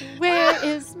bright. Where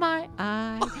is my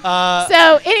eye? So,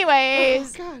 Oh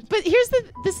anyways, but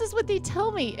this is what they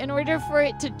tell me. In order for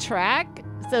it to track,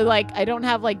 so like I don't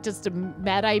have like just a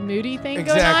Mad Eye Moody thing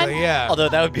Exactly. going on. Yeah. Although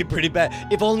that would be pretty bad.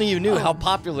 If only you knew how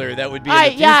popular that would be in the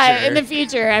future. Yeah, in the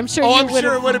future, I'm sure. Oh, you I'm would've-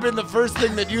 sure it would have been the first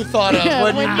thing that you thought of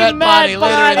when you When met you Bonnie met later in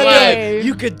Bonnie. life. Right.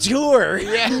 You could tour.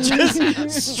 Yeah.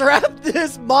 Just strap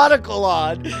this monocle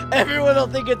on. Everyone will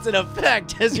think it's an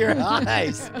effect as your eye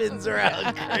spins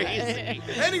around crazy.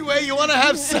 Anyway, you want to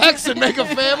have sex and make a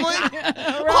family?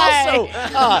 Right. Also,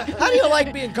 how do you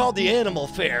like being called the animal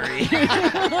fairy?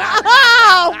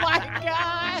 Oh my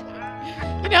god!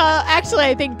 You know, actually,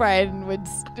 I think Brian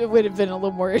would have been a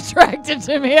little more attracted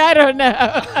to me. I don't know.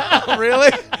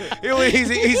 Really?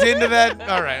 He's into that?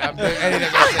 All right. Anything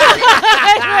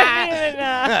I don't even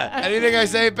know. anything I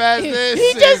say past this He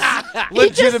is just-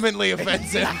 legitimately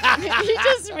offensive. He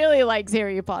just really likes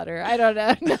Harry Potter. I don't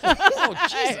know. Oh,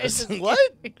 It's Jesus. just- What?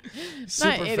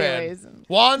 Super fan. anyways.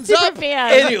 Wands Super up.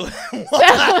 fan. Anyway.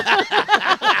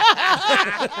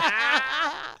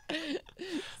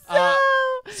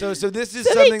 So this is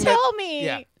So something they that tell me.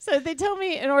 yeah. So they tell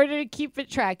me in order to keep it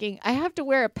tracking, I have to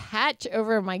wear a patch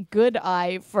over my good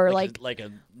eye for like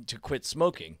to quit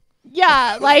smoking.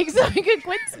 yeah, like so I can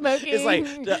quit smoking. It's like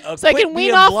so I quit can wean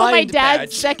being off of my blind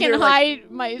dad's patch. second You're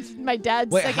like, my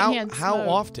dad's Wait, secondhand how smoke.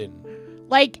 often?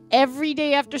 Like every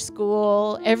day after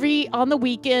school, on the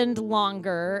weekend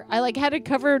longer. I like had to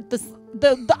cover the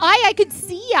eye I could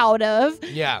see out of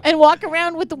Yeah. and walk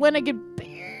around with the one I could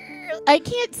I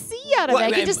can't see out of it. Well,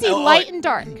 I can just see oh, light and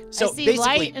dark. So I see basically,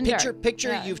 light and picture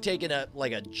dark. Yeah. you've taken a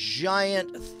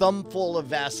giant thumbful of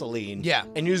Vaseline, Yeah.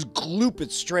 and you just gloop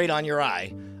it straight on your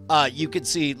eye. You could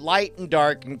see light and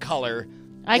dark and color.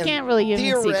 I and can't really even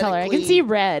see color. I can theoretically- see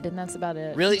red, and that's about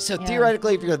it. Really? So Yeah.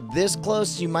 theoretically, if you go this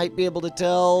close, you might be able to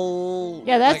tell.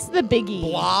 Yeah, that's like the biggie.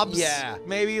 Blobs. Yeah.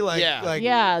 Maybe like Yeah. like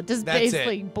Yeah, just that's it.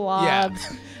 basically blobs.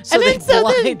 So And they then- so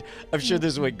then- blind. I'm sure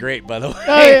this went great, by the way.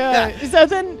 Oh yeah.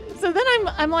 So then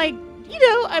I'm like, you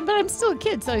know, but I'm still a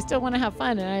kid, so I still want to have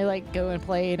fun, and I like go and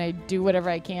play, and I do whatever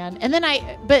I can. And then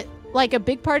but like a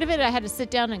big part of it, I had to sit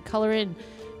down and color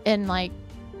in like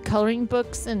coloring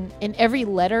books, and in every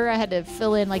letter I had to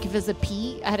fill in, like if it's a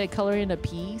P, I had to color in a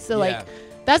P. So Yeah. like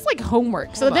that's like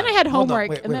homework. So Hold then on, I had hold on, homework,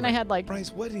 wait, and then wait. I had like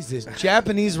Bryce, what is this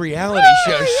Japanese reality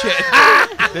show shit?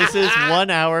 This is 1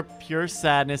 hour pure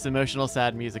sadness, emotional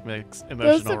sad music mix, that's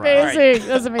emotional ride. amazing.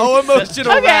 That's amazing. Oh,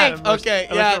 emotional Okay. rap. Okay,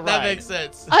 Emotional yeah, that ride. makes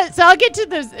sense. So I'll get to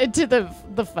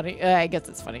the funny. I guess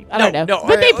it's funny. I don't know. no,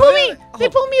 But they alright, pull me. wait, They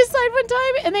pull me aside one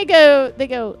time, and they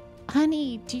go,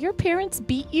 "Honey, do your parents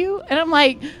beat you?" And I'm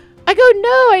like, I go,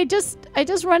 "No, I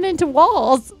just run into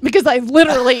walls because I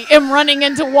literally am running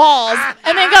into walls."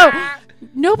 And they go,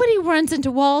 "Nobody runs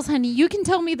into walls, honey. You can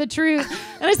tell me the truth."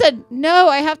 And I said, "No,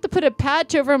 I have to put a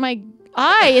patch over my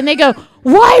eye." And they go,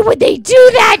 "Why would they do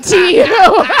that to you?" And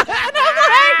I'm like,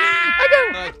 I go,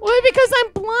 "Well, because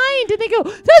I'm blind." And they go,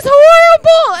 "That's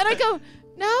horrible." And I go,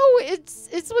 "No, it's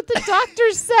what the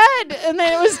doctor said." And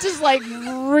then it was just like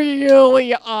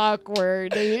really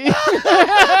awkward. It's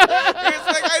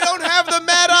like I don't have the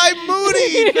Mad Eye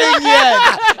Moody thing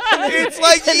yet. It's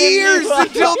like years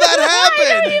until that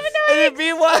happened. And then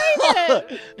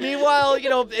meanwhile, you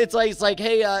know, it's like,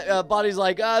 hey, Bonnie's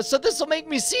like, so this will make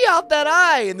me see out that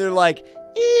eye, and they're like,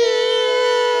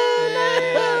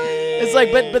 it's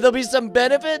like, but there'll be some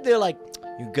benefit. They're like,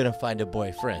 you're gonna find a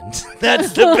boyfriend.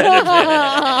 That's the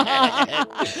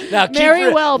benefit. Now,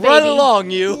 Very well, run baby.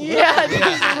 along, you. Yeah,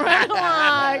 just run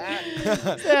along.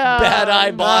 So, Bad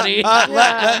eye Bonnie.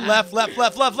 Left.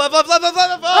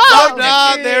 Oh,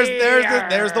 No, there's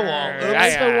the wall. Oops.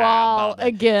 There's the wall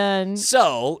again.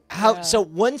 So so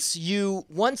once you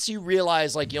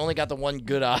realize like you only got the one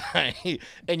good eye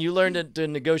and you learn to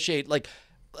negotiate, like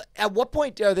at what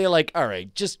point are they like, all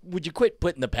right, just would you quit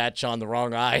putting the patch on the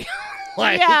wrong eye?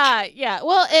 Like, Yeah.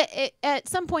 Well, at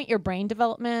some point, your brain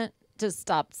development just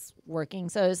stops working.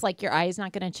 So it's like your eye is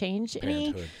not going to change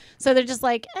any. So they're just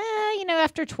like, you know,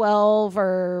 after 12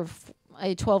 or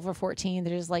 14,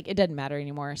 they're just like, it doesn't matter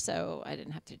anymore. So I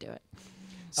didn't have to do it.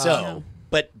 So,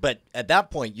 but at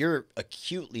that point, you're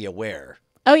acutely aware.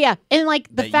 Oh, yeah. And like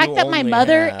the That fact you that my only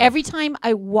mother, have- every time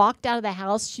I walked out of the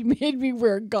house, she made me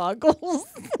wear goggles.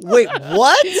 Wait,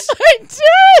 what? I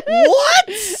did. What?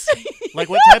 Like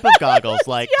what type of goggles?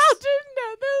 Like Y'all didn't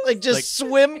know this. Like just Like-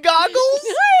 swim goggles?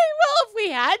 Well, if we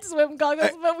had swim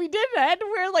goggles, but we didn't. I had to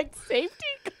wear like safety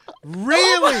goggles.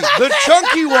 Really? The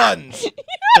chunky ones.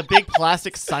 the big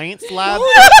plastic science lab.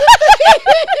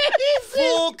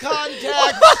 Full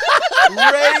contact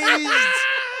raised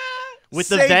With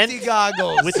the safety vents,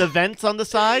 goggles. with the vents on the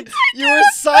sides. You were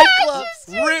Cyclops.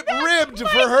 ribbed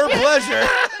for her pleasure.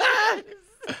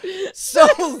 So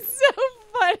So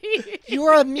funny. everybody. You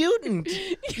were a mutant.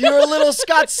 You were a little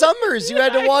Scott Summers. You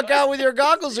had to walk out with your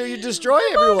goggles or you destroy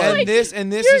everyone. And this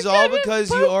you're is all gonna because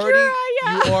poke you your eye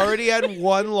out. already had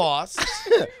one loss.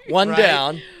 One Right.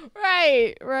 down.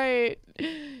 Right.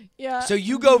 Yeah. So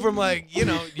you go from like,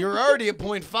 you're already at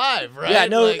 0.5, right? Yeah,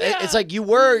 no, Like, it's like you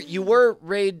were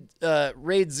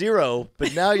raid 0,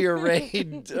 but now you're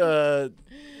raid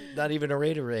not even a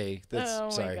raid array. That's oh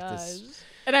sorry. my gosh. This,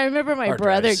 And I remember my hard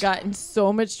brother drives. got in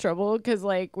so much trouble because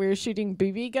like we were shooting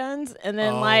BB guns, and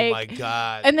then oh like, my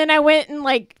God. and then I went and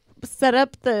like set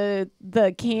up the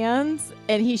cans,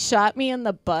 and he shot me in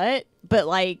the butt, but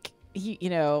like he,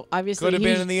 obviously could have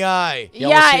been in the eye. He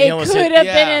almost yeah, hit- he it almost could hit- have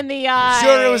yeah. been in the eye.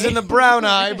 Sure, it was in the brown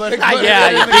eye, but it could have yeah,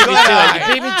 been you in the beat me good to eye. it.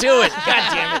 You beat me to it.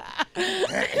 God damn it.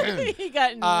 He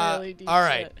got in really deep all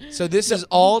right. shit. So this is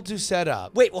all to set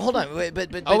up. Wait, well, hold on. Wait, but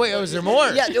Oh, wait, was there more?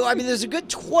 Yeah, no, I mean, there's a good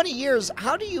 20 years.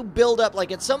 How do you build up?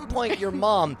 Like, at some point, your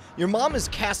mom is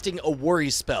casting a worry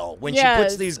spell when she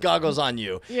puts Yes. these goggles on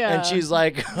you. Yeah. And she's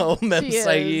like, oh, Mem She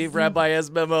Saeed, is. Rabbi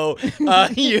Esmemo,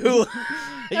 you...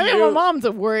 I mean, my mom's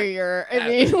a warrior. I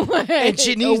mean, like, and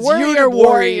she a needs you warrior to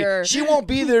worry. warrior. She won't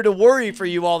be there to worry for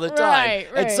you all the time.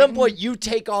 Right, At some right. point, you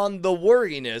take on the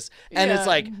worriness, and it's Yeah.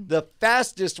 like the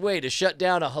fastest way to shut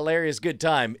down a hilarious good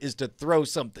time is to throw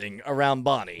something around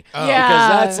Bonnie. Oh. Yeah.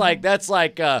 Because that's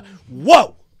like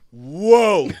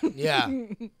whoa. Yeah.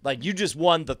 Like you just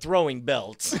won the throwing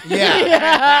belts. Yeah.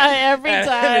 Yeah, every And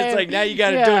time. it's like now you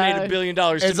got to Yeah. donate $1 billion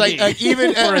to It's me like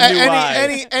even for a new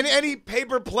eye. any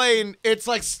paper plane, it's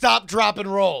like stop, drop,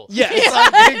 and roll. Yes,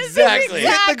 Yes, exactly.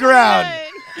 Hit the ground.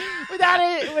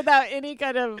 Without any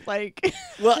kind of like.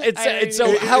 Well, it's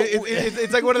so how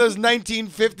It's like one of those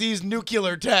 1950s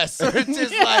nuclear tests. Where it's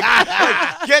just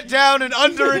like get down and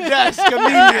under a desk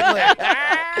immediately.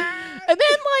 And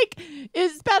then like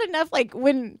it's bad enough like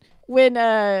when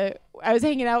I was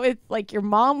hanging out with like your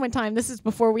mom one time. This is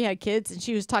before we had kids, and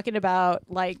she was talking about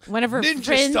like one of her Ninja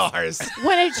friends. stars.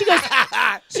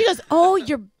 She goes, oh,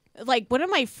 you're like one of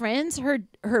my friends.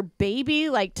 Her baby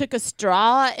like took a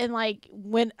straw and like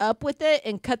went up with it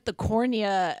and cut the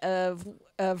cornea of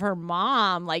her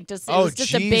mom. Like just it Oh, was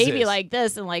just a baby Jesus. like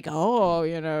this, and like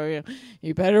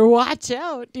you better watch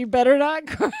out. You better not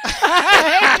cry.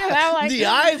 And I'm like, the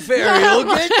eye fairy will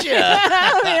get you.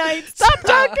 like, stop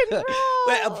talking wrong.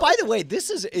 Wait, by the way,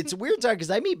 it's a weird time because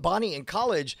I meet Bonnie in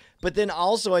college, but then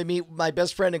also I meet my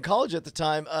best friend in college at the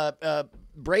time,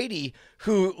 Brady,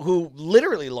 who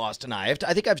literally lost an eye.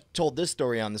 I think I've told this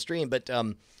story on the stream, but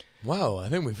Wow, I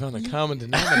think we found a common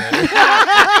denominator.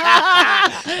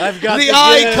 I've got the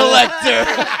eye collector.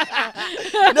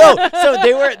 No, so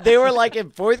they were like in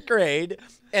 4th grade.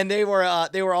 And they were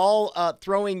all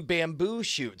throwing bamboo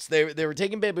shoots. They were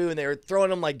taking bamboo and they were throwing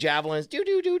them like javelins. Do.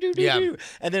 Yeah.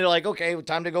 And they're like, okay,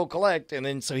 time to go collect. And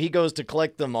then so he goes to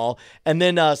collect them all. And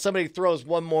then somebody throws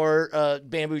one more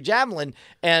bamboo javelin,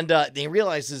 and he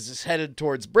realizes it's headed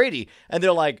towards Brady. And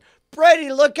they're like,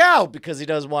 Brady, look out, because he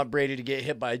doesn't want Brady to get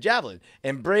hit by a javelin.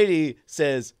 And Brady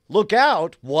says, look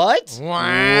out. What?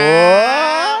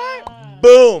 What?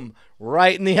 Boom.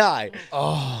 Right in the eye.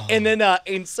 Oh. And then,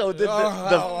 and so the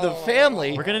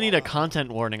family. We're gonna need a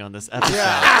content warning on this episode.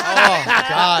 Yeah. Oh,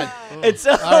 God. And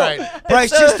so, All right. Bryce,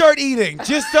 just start eating.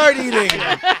 Just start eating.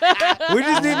 We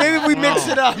just need, maybe we mix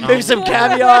it up. maybe some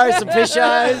caviar, some fish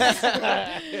eyes.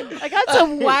 I got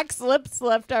some wax lips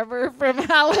left over from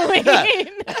Halloween.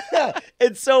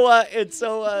 And so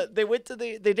they went to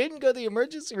they didn't go to the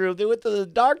emergency room. They went to the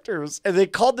doctors, and they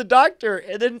called the doctor.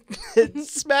 And then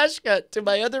smash cut to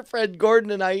my other friend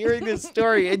Gordon and I hearing this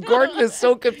story. And Gordon is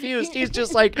so confused. He's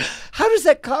just like, how does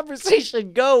that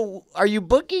conversation go? Are you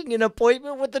booking an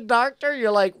appointment with the doctor?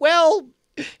 You're like, well,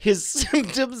 his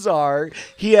symptoms are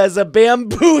he has a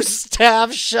bamboo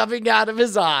staff shoving out of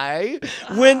his eye.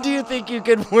 When do you think you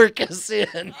can work us in?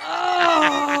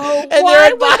 Oh, And why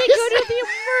their would they advice- go to the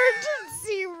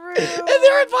emergency room? And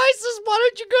their advice is, why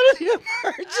don't you go to the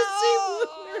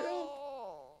emergency room?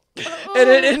 And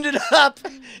it ended up,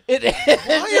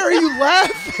 Why are you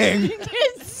laughing?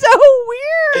 It's so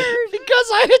weird. because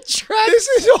I attract This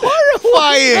is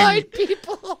horrifying.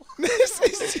 people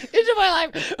into my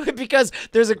life. Because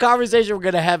there's a conversation we're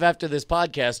going to have after this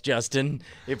podcast, Justin,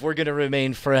 if we're going to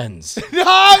remain friends. No, no! The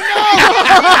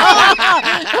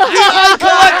eye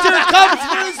collector comes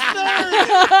for his third.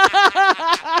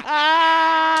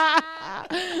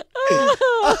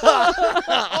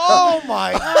 Oh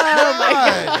my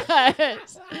God!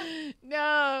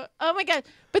 No. Oh my God.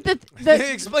 But It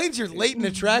the explains your latent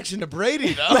attraction to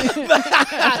Brady, though.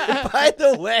 By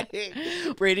the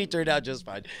way, Brady turned out just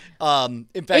fine.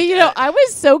 In fact, I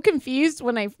was so confused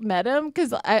when I met him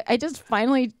because I just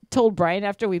finally told Brian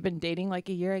after we've been dating like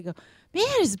a year. I go, man,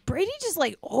 is Brady just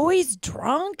like always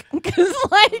drunk? Because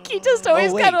like he just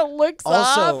always wait. kind of looks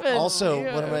off. And,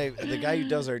 One of the guy who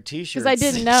does our T-shirts. I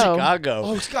didn't know. Chicago.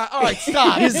 Oh, Scott. All right,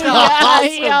 stop. He's Stop. also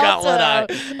he got one eye.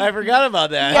 also- I forgot about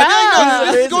that. Yeah.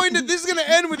 I know, Amazing. this is gonna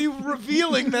end with you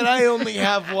revealing that I only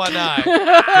have one eye. Can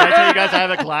I tell you guys I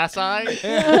have a glass eye? Two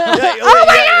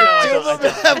of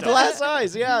them I have don't. glass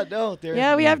eyes. Yeah, no.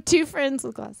 Yeah, we have 2 friends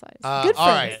with glass eyes. Good all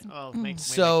right. friends. Oh,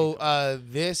 So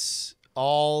this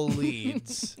all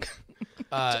leads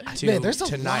to Man, there's a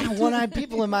tonight. lot of one-eyed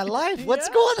people in my life. What's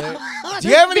going on? Do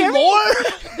you have any more?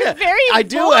 Very I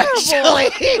do vulnerable. actually.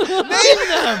 Name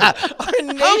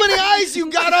them. How many eyes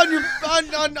you got on your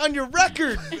on your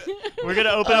record? We're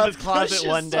gonna open up his closet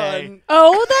one day.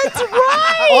 Oh, that's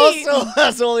right. Also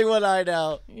has only one eye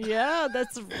now. Yeah,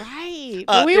 that's right.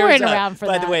 We There's weren't a- around for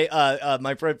by that. the way,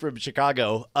 my friend from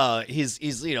Chicago, he's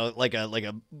like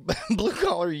a blue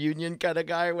collar union kind of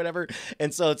guy or whatever,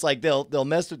 and so it's like they'll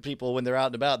mess with people when they're out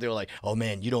and about. They're like, oh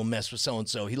man, you don't mess with so and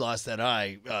so. He lost that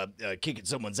eye kicking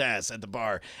someone's ass at the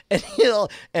bar, and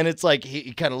and it's like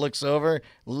he kind of looks over,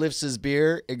 lifts his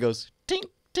beer, and goes tink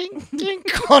tink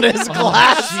tink on his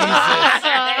glass.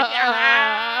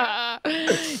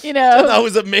 That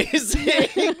was amazing.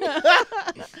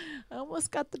 I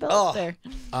almost got the belt there.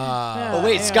 Oh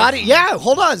wait, Scotty. Yeah,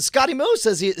 hold on. Scotty Moe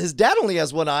says his dad only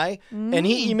has one eye, and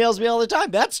he emails me all the time.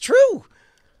 That's true.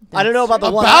 I don't know about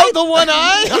the one eye. About the one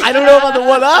eye? I don't know about the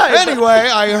one eye. Anyway,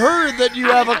 I heard that you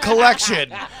have a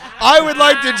collection. I would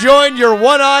like to join your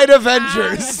one-eyed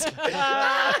Avengers.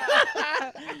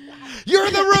 You're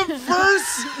the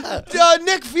reverse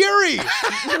Nick Fury.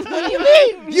 What do you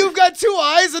mean? You've got 2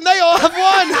 eyes and they all have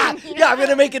one. Yeah, I'm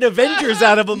gonna make an Avengers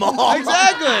out of them all.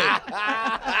 Exactly.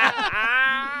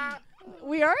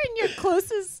 We are in your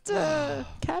closest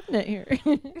cabinet here.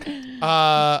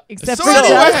 Except so for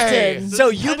anyway, Justin. So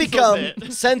you Pencil become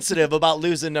bit. sensitive about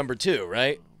losing number 2,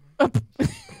 right? I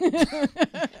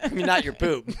mean, not your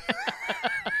poop.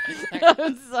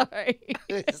 I'm sorry.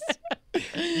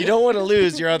 You don't want to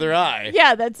lose your other eye.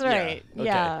 Yeah, that's right. okay.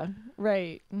 Yeah,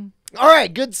 right. All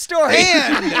right, good story.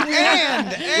 and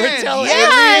We're telling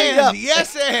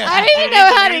yes, and. I don't even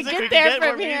know how to Music, we get can there get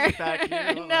more from here. music back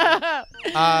here.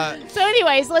 No. So,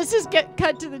 anyways, let's just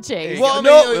cut to the chase. Well, I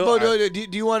mean,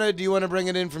 do you want to bring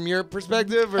it in from your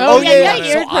perspective? Or Oh, yeah, So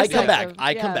your I come back. perspective.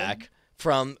 I come Yeah. back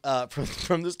from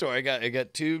the store. I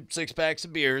got 2 6-packs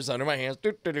of beers under my hands,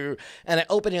 and I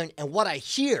open it, and what I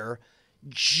hear,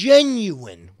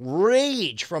 genuine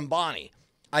rage from Bonnie.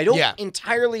 I don't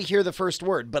entirely hear the first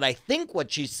word, but I think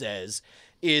what she says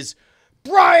is,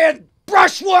 Brian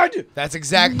Brushwood! That's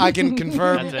exact. I can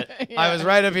confirm. That's it. I was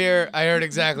right up here. I heard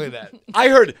exactly that. I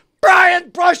heard,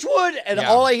 Brian Brushwood! And Yeah.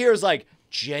 all I hear is like,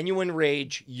 genuine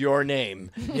rage, your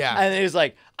name. Yeah. And he was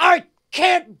like, I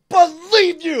can't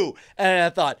believe you! And I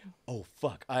thought, oh,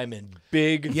 fuck, I'm in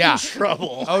big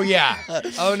trouble. Oh yeah.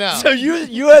 Oh no. So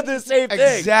you had the same thing.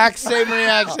 Exact same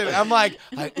reaction. I'm like,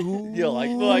 ooh, You're like,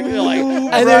 and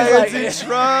Brian's there's in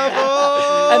trouble.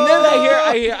 and then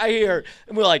I hear,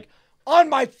 and we're like, on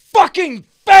my fucking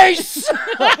face! And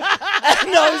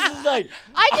I was just like,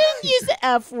 I didn't use the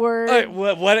F word.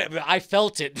 what? I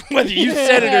felt it, whether you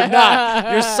said it or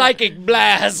not. Your psychic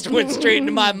blast went straight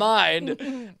into my mind.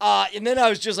 And then I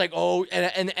was just like, oh,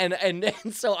 and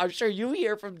so I'm sure you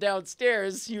hear from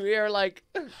downstairs, you hear like,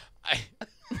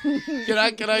 Can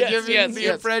I give you the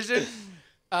impression?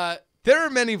 There are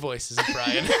many voices of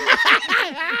Brian.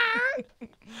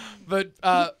 But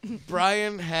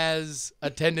Brian has a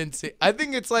tendency. I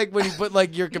think it's like when you put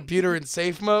like your computer in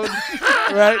safe mode,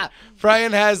 right?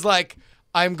 Brian has like,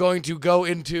 I'm going to go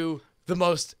into the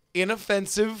most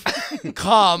inoffensive,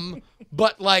 calm,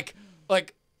 but like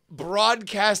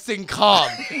broadcasting calm.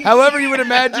 However you would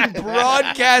imagine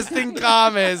broadcasting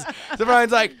calm is. So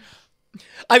Brian's like,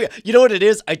 you know what it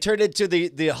is? I turned into the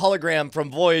hologram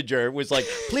from Voyager. It was like,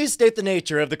 please state the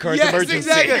nature of the current emergency.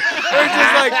 Exactly. Or it's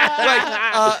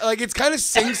just like it's kind of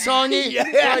sing-songy. Yeah,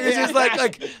 Like, it's just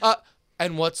like,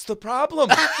 and what's the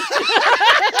problem?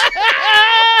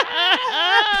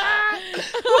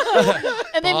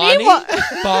 And then meanwhile,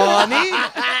 Bonnie,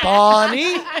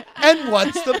 and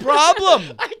what's the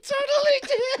problem? I totally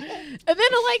did. and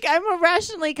then like I'm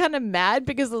irrationally kind of mad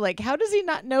because like, how does he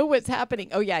not know what's happening?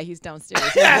 Oh yeah, he's downstairs.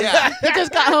 Yeah. He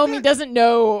just got home. He doesn't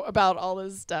know about all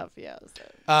this stuff. Yeah.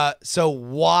 So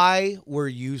why were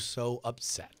you so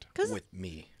upset? With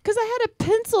me. Because I had a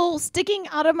pencil sticking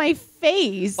out of my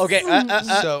face. Okay,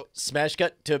 So- smash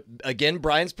cut to, again,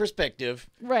 Brian's perspective.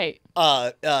 Right.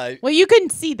 Well, Well, you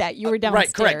couldn't see that. You were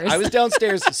downstairs. Right, correct. I was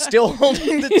downstairs still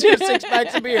holding the 2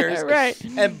 6-packs of beers. Right.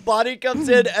 And Bonnie comes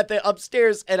in at the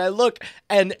upstairs, and I look,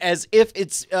 and as if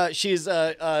it's she's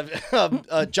John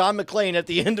McClane at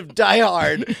the end of Die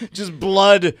Hard, just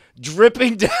blood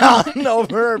dripping down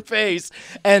over her face,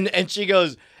 and she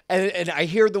goes, and I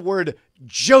hear the word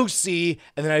Josie,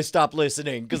 and then I stop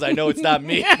listening because I know it's not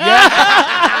me. I'm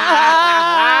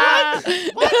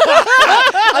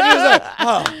just like,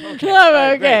 oh, okay.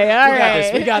 Oh, okay. All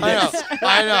right. We got this.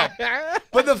 I know.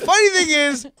 But the funny thing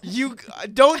is, you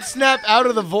don't snap out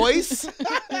of the voice.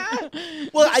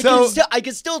 Well, So- I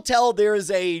can still tell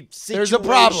there's a situation There's a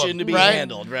problem to be right?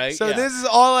 handled, right? So Yeah. this is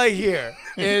all I hear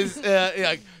is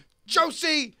like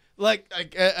Josie,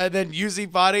 and then you see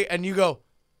body, and you go,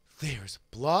 "There's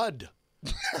blood."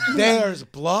 There's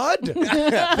blood.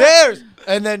 There's,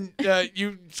 and then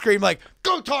you scream like,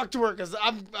 "Go talk to her, because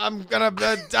I'm gonna." To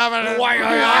the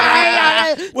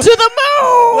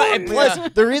moon. Well, and plus,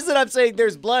 the reason I'm saying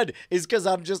there's blood is because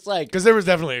I'm just like, Because there was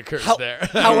definitely a curse there.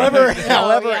 however, Oh,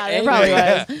 yeah, there probably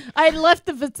angry. was. I left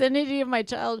the vicinity of my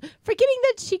child, forgetting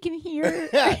that she can hear.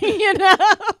 You know.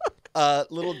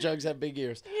 Little jugs have big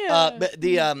ears. Yeah. But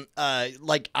the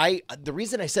the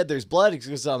reason I said there's blood is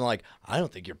because I'm like, I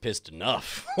don't think you're pissed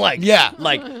enough. Like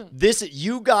this,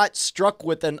 you got struck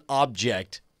with an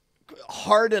object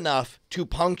hard enough to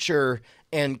puncture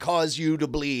and cause you to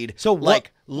bleed. So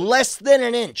like less than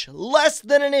an inch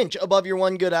above your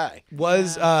one good eye.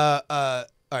 Was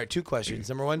all right, 2 questions.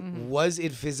 Number 1, was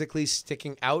it physically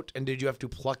sticking out, and did you have to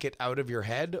pluck it out of your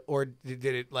head, or did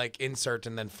it like insert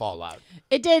and then fall out?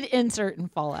 It did insert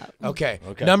and fall out. Okay.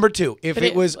 Number 2, if But it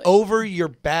it, was like- over your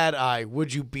bad eye,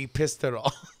 would you be pissed at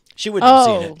all? She wouldn't have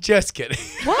seen it. Just kidding.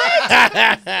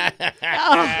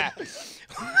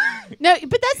 No,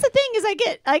 but that's the thing is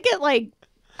I get like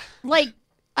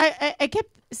I kept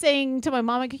saying to my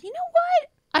mom, I go, you know what?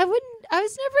 I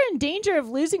was never in danger of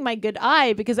losing my good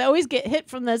eye because I always get hit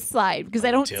from this side because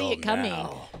I don't see it coming.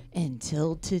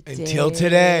 Until today. Until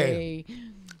today.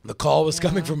 The call was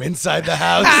coming from inside the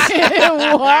house.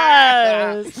 It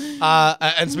was.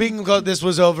 And speaking of, this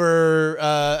was over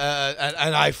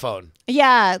an iPhone.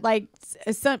 Yeah, like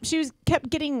kept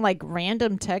getting like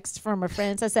random texts from her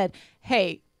friends. I said,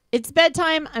 "Hey, it's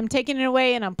bedtime. I'm taking it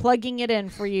away and I'm plugging it in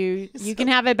for you. You can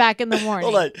have it back in the morning."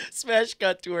 Hold on. Smash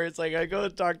cut to her. It's like I go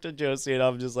and talk to Josie, and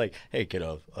I'm just like, "Hey,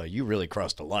 kiddo, you really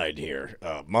crossed a line here.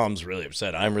 Mom's really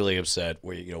upset. I'm really upset.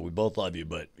 We both love you,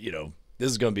 but this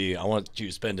is gonna be. I want you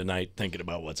to spend the night thinking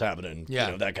about what's happening.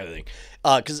 Yeah. That kind of thing.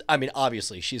 Because I mean,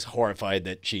 obviously, she's horrified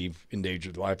that she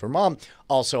endangered the life of her mom.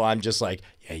 Also, I'm just like,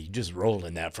 yeah, you just roll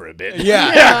in that for a bit.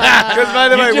 Yeah. Because by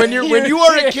the way, when you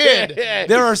are a kid,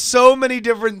 there are so many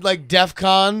different like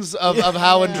DEFCONs of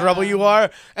how in trouble you are,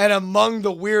 and among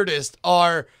the weirdest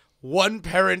are one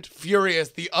parent furious,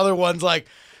 the other one's like,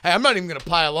 hey, I'm not even gonna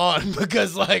pile on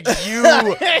because like you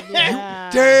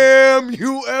damn,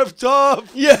 you effed up.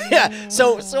 Yeah.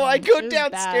 So I go It was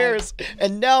downstairs,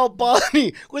 and now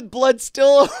Bonnie, with blood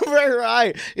still over her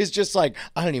eye, is just like,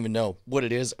 I don't even know what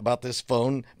it is about this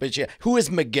phone, but who is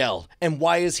Miguel, and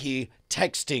why is he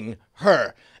texting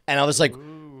her? And I was like,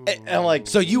 and I'm like,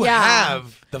 So you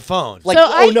have the phone. like,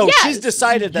 So no, yes. she's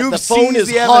decided that You've the phone seized is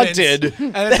the evidence,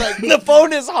 haunted. and it's like, The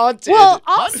phone is haunted. Well,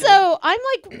 also, I'm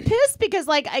like pissed because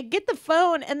like I get the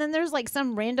phone and then there's like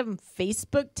some random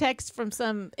Facebook text from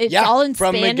some. It's all in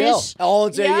from Spanish. Miguel. All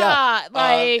in yeah.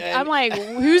 Like And- I'm like,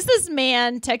 who's this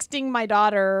man texting my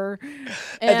daughter?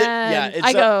 And it's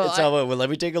I go, it's well,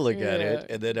 let me take a look at it,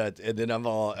 and then I'm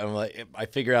like, I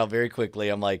figure out very quickly.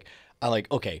 I'm like,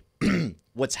 okay.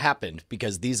 What's happened,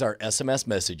 because these are SMS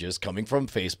messages coming from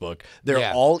Facebook.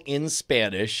 They're all in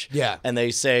Spanish. Yeah. And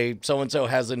they say so-and-so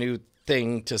has a new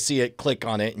thing, to see it, click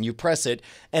on it, and you press it,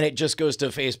 and it just goes to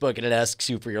Facebook and it asks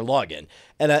you for your login.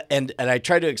 And I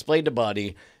try to explain to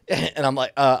Bonnie, and I'm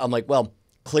like, well,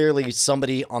 clearly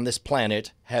somebody on this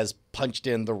planet has punched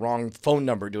in the wrong phone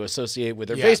number to associate with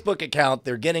their Facebook account.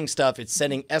 They're getting stuff. It's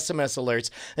sending SMS alerts.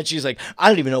 And she's like, I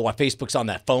don't even know why Facebook's on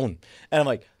that phone. And I'm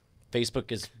like,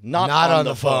 Facebook is not on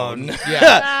the phone.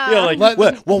 Yeah.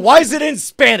 Well, why is it in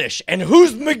Spanish? And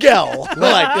who's Miguel?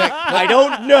 I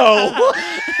don't know.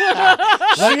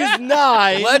 She's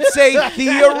 9. Let's say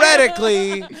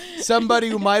theoretically, somebody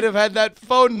who might have had that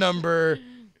phone number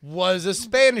was a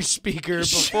Spanish speaker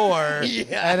before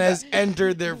Yeah. and has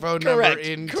entered their phone number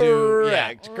into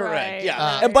correct, Right.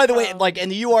 yeah. And by the way, like,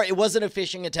 and the URL, it wasn't a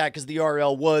phishing attack because the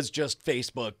URL was just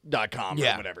facebook.com or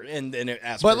Yeah. whatever, and it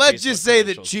asked. But for let's Facebook just say that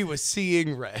credentials. she was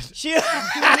seeing red. Yeah,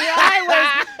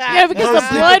 because the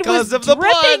Mostly blood because was of the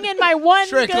dripping blood in my one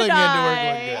trickling good into her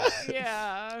eye. one good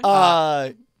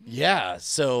Yeah. Yeah.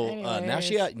 So now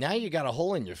Anyways. now you got a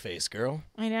hole in your face, girl.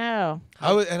 I know.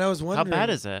 I was How wondering. bad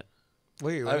is it?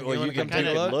 Wait, you Well, wanna you can come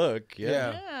take a look.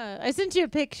 Yeah. Yeah. I sent you a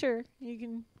picture. You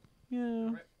can.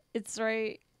 Yeah. It's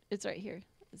right. It's right here.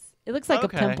 It looks like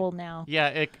Okay. a pimple now.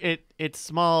 Yeah, it's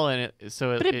small and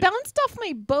But it bounced off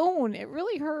my bone. It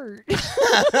really hurt.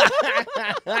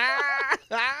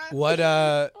 What?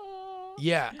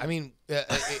 Yeah. I mean,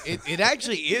 it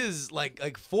actually is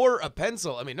like for a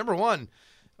pencil. I mean, number one,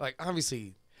 like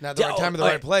obviously not the right time or the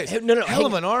right place. No, Hell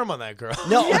of an arm on that girl.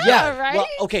 No, Yeah, yeah. right? Well,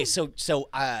 okay, so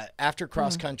after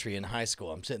cross country in high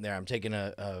school, I'm sitting there, I'm taking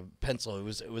a pencil.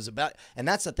 It was about, and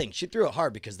that's the thing. She threw it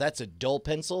hard because that's a dull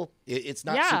pencil. It's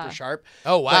not Yeah. super sharp.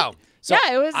 Oh wow. But- so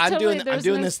yeah, it was. I'm totally, doing there's I'm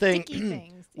doing no this thing sticky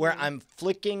things, where dude. I'm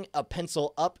flicking a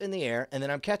pencil up in the air and then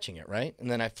I'm catching it, right? And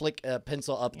then I flick a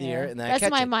pencil up in the air and then I That's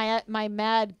catch my, it. my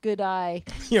mad good eye.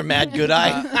 You're mad good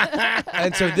eye.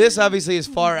 And so this obviously is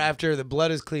far after the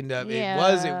blood is cleaned up.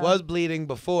 Yeah. It was bleeding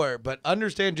before, but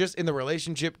understand just in the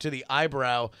relationship to the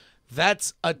eyebrow,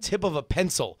 that's a tip of a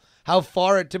pencil. How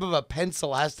far a tip of a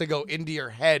pencil has to go into your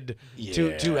head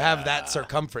to have that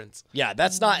circumference. Yeah,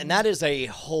 that's not, and that is a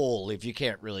hole if you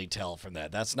can't really tell from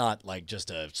that. That's not like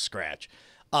just a scratch.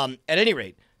 At any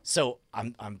rate, so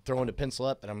I'm throwing a pencil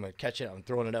up and I'm gonna catch it. I'm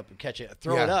throwing it up and catch it. I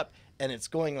throw it Yeah. up and it's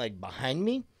going like behind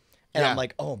me, and Yeah. I'm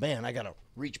like, oh man, I gotta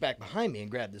reach back behind me and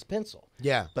grab this pencil.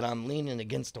 Yeah. But I'm leaning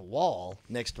against a wall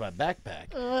next to my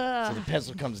backpack, so the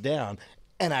pencil comes down,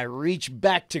 and I reach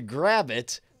back to grab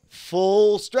it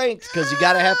full strength because you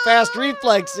gotta have fast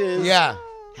reflexes. Yeah.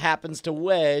 Happens to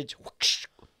wedge.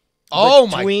 Oh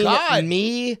my between God.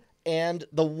 me and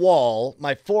the wall,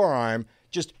 my forearm,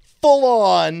 just full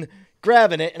on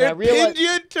grabbing it, and I It realized. pinned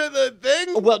you to the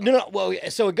thing? Well, no. Well,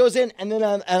 so it goes in, and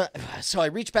then so I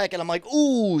reach back, and I'm like,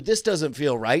 "Ooh, this doesn't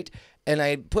feel right." And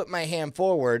I put my hand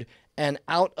forward, and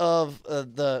out of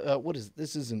what is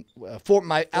this? Isn't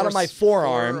out of my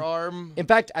forearm. In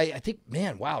fact, I think,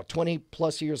 man, wow, 20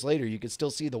 plus years later, you could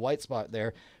still see the white spot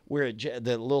there, where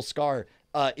the little scar.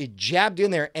 It jabbed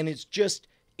in there, and it's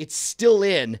still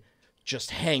in, just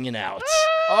hanging out.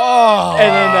 Oh.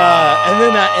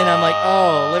 And I'm like,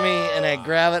 oh, and I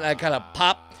grab it, and I kind of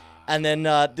pop, and then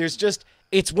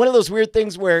it's one of those weird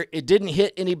things where it didn't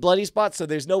hit any bloody spots, so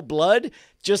there's no blood,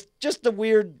 just a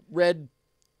weird red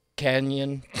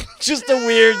canyon, just a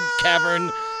weird cavern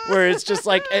where it's just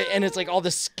like, and it's like all the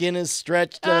skin is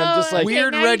stretched, and I'm just like,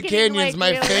 Weird now Red you're getting, Canyon's like,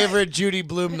 my really- favorite Judy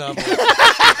Blume novel. it's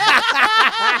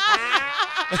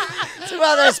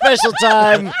about that special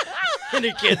time in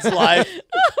a kid's life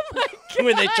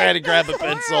when they try to grab a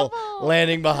pencil,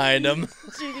 landing behind them.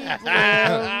 Judy Blume.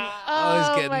 Always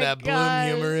Oh getting my that Bloom gosh.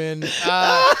 humor in.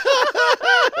 Oh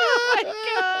my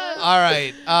God. All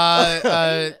right.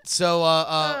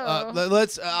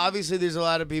 Let's. Obviously, there's a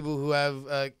lot of people who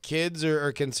have kids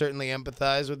or can certainly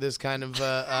empathize with this kind of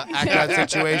act out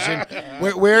situation.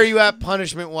 Where are you at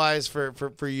punishment wise for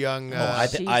young?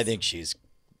 I think she's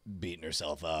beating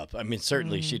herself up. I mean,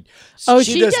 certainly she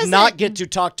She does doesn't- not get to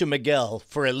talk to Miguel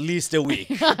for at least a week.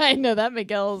 I know that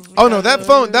Miguel's. Oh no, that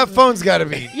phone's got to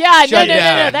be. Yeah, no. shut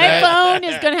down, That right? phone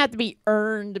is going to have to be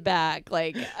earned back.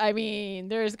 Like, I mean,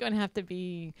 there's going to have to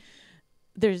be.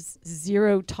 There's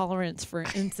zero tolerance for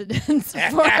incidents.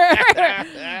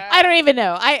 I don't even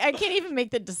know. I can't even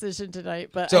make the decision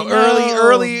tonight. But So I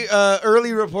know.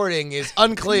 early reporting is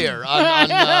unclear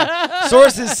on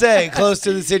sources say close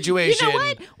to the You situation. know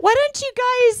what? Why don't you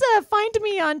guys find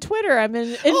me on Twitter? I'm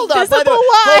in Hold on, Invisible by the way,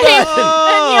 Live.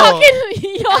 hold And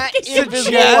y'all can Invisible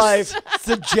Suggest, Life.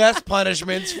 suggest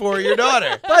punishments for your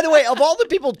daughter. By the way, of all the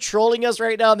people trolling us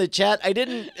right now in the chat, I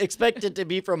didn't expect it to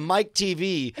be from Mike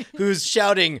TV, who's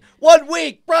shouting, "1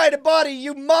 week, Bride and Body,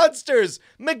 you monsters!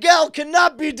 Miguel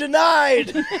cannot be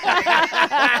denied!"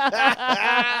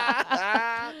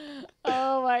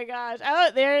 Oh my gosh! Oh,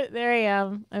 there I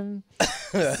am. I'm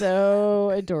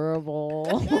so adorable.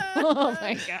 Oh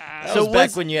my gosh! That So was back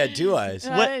was- when you had 2 eyes.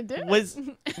 I did.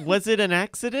 Was it an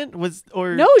accident?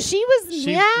 No, she was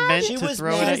She mad. meant She to was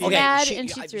throw it mad. at you? mad and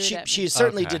she threw it at me. She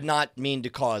certainly Okay. did not mean to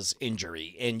cause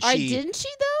injury, and Didn't she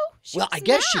though? She Well, was I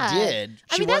guess mad. she did.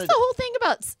 I She mean, that's wanted the whole thing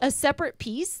about a separate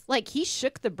piece. Like he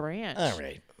shook the branch. All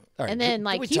right. All right, And then, can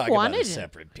like, we he talk about wanted a it.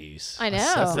 separate piece. I know.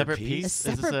 A separate piece? piece.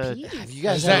 A separate piece. Have you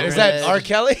guys Is that R.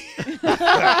 Kelly? All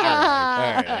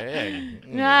right.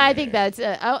 No, I think that's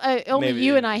only Maybe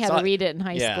you and I it's had not- to read it in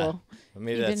high yeah. school.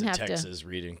 Maybe You that's a didn't have to. Texas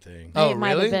reading thing. Oh, It might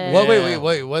have really? been. Well, Yeah.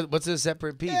 wait. What's a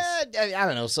separate piece? I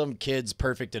don't know. Some kid's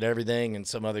perfect at everything, and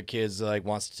some other kids like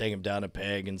wants to take him down a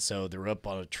peg, and so they're up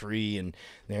on a tree and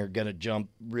they're gonna jump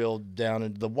real down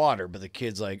into the water. But the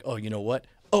kid's like, oh, you know what?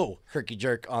 Oh, herky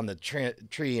jerk on the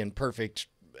tree, and perfect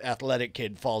athletic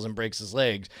kid falls and breaks his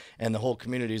legs, and the whole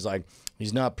community's like,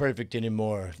 he's not perfect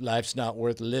anymore. Life's not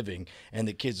worth living. And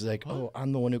the kid's like, oh,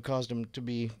 I'm the one who caused him to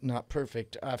be not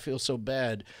perfect. I feel so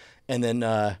bad. And then.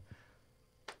 And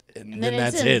then it's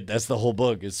that's in- it. That's the whole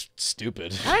book. It's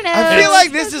stupid. I don't know. I feel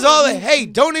like this is all. Hey,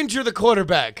 don't injure the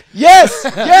quarterback. Yes,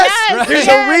 yes. Yes, There's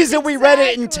yes, a reason we read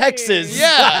it in exactly. Texas.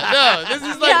 Yeah, no, this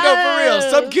is like no for real.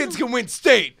 Some Yes. kids can win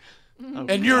state,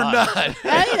 and you're God. not.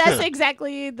 I think that's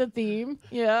exactly the theme.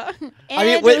 Yeah. And I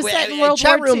mean, it was set in World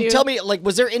chat War room, II. tell me, like,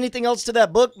 was there anything else to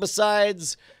that book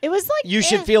besides It was like you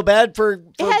should feel bad for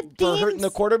had hurting themes. the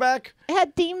quarterback? It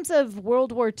had themes of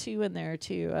World War II in there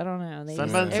too. I don't know. They Sunbun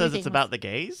just- says everything it's about the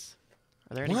gays.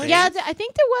 Are there any What? gays? Yeah, I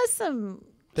think there was some.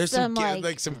 There's some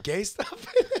like some gay stuff in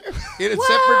there in a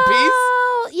separate piece.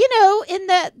 Well, you know, in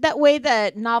that way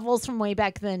that novels from way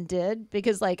back then did,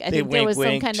 because like I They think there was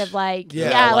wink-winked. some kind of like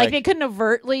Yeah, like like- they couldn't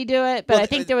overtly do it, but Well, I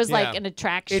think there was yeah. like an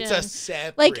attraction. It's a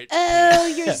separate. like, oh,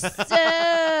 you're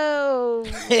so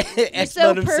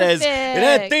Explodum says, it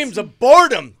had perfect. themes of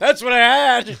boredom. That's what I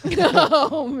had.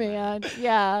 oh man,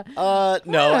 yeah. No,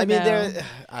 I don't mean, know.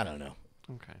 I don't know.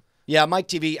 Okay. Yeah, Mike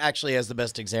TV actually has the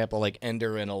best example, like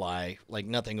Ender and a Lie, like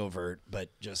nothing overt, but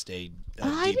just a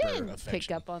I deeper didn't affection.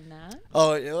 pick up on that.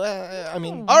 Oh, I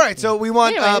mean, All right, so we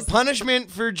want Anyways.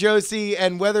 punishment for Josie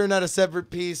and whether or not a separate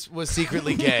piece was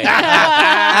secretly gay.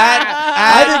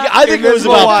 I think it was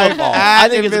Invisible about Wife. football. At I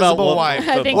think it's about Invisible Wife.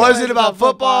 I think Was it it about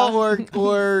football football.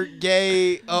 or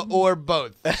gay or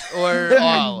both or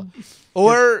all?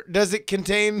 Or does it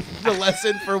contain the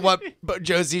lesson for what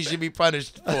Josie should be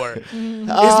punished for? Is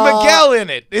Miguel in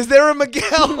it? Is there a Miguel?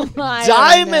 I don't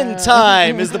Diamond know.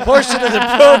 Time is the portion of the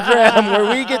program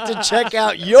where we get to check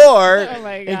out your Oh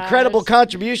my incredible gosh.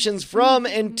 contributions from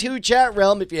and to Chat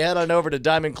Realm. If you head on over to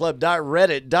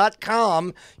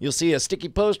diamondclub.reddit.com, you'll see a sticky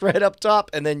post right up top,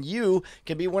 and then you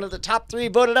can be one of the top 3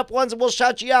 voted up ones, and we'll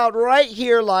shout you out right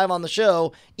here live on the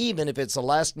show, even if it's a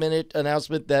last minute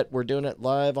announcement that we're doing it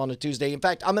live on a Tuesday. In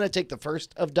fact, I'm going to take the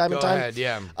first of Diamond Go Time. ahead,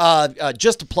 yeah.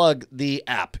 Just to plug the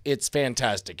app. It's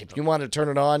fantastic. If you want to turn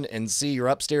it on and see your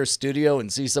upstairs studio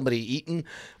and see somebody eating,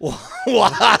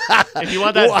 If you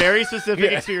want that very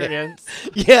specific experience,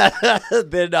 yeah,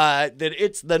 then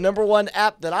it's the #1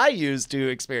 app that I use to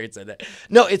experience it.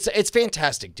 No, it's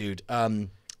fantastic, dude.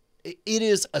 It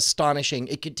is astonishing.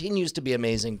 It continues to be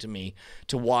amazing to me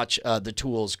to watch the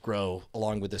tools grow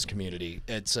along with this community.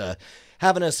 It's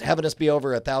having us be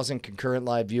over 1,000 concurrent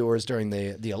live viewers during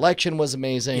the election was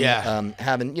amazing. Yeah.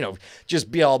 Having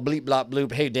just be all bleep blop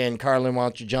bloop. Hey Dan Carlin, why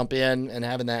don't you jump in? And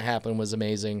having that happen was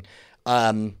amazing.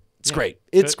 It's great.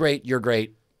 It's great. You're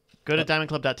great. go to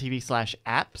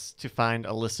diamondclub.tv/apps to find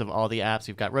a list of all the apps.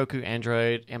 We've got Roku,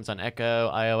 Android, Amazon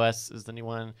Echo, iOS is the new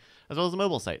one, as well as the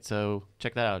mobile site. So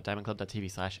check that out,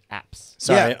 diamondclub.tv/apps.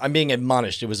 Sorry, Yeah. I'm being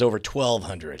admonished. It was over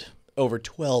 1,200. Over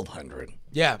 1,200.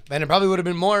 Yeah, and it probably would have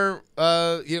been more.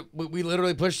 We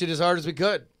literally pushed it as hard as we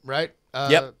could, right?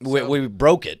 Yep, so- we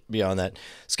broke it beyond that.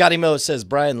 Scotty Mo says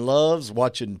Brian loves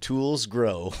watching tools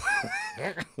grow.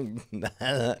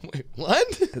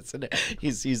 What?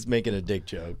 He's making a dick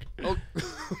joke.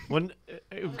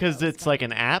 Because it's like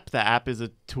an app. The app is a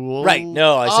tool. Right.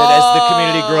 No, I said as the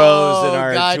community grows and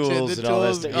our gotcha, tools the and all that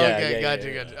tools. stuff. Okay, Yeah,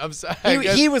 gotcha, yeah. gotcha. I'm sorry.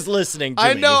 He was listening to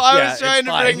I me. know. I Yeah, was trying it's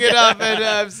to fine. bring it up, and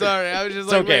I'm sorry. I was just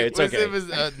It's like, okay, wait, it's what's okay. it was,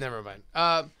 never mind.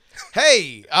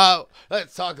 Hey,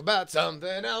 let's talk about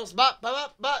something else.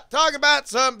 Talk about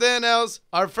something else.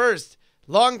 Our first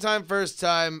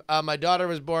time. My daughter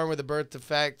was born with a birth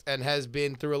defect and has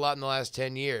been through a lot in the last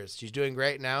 10 years. She's doing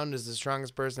great now and is the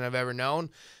strongest person I've ever known.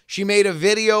 She made a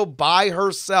video by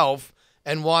herself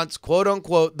and wants, quote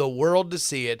unquote, the world to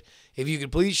see it. If you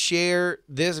could please share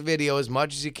this video as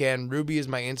much as you can. Ruby is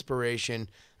my inspiration,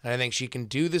 and I think she can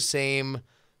do the same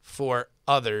for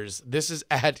others. This is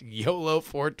at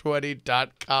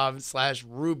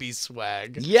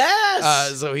YOLO420.com/RubySwag.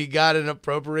 Yes. So he got an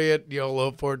appropriate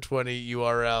YOLO420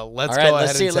 URL. Let's All right, go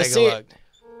let's ahead see and it, let's take see a it. look.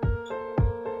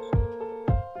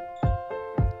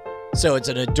 So it's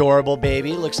an adorable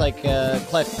baby. Looks like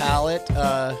cleft palate.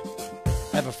 I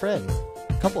have a friend.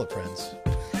 A couple of friends.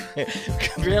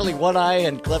 Barely one eye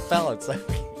and cleft palate.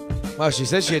 Wow, she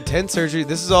said she had 10 surgeries.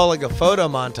 This is all like a photo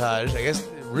montage. I guess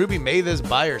Ruby made this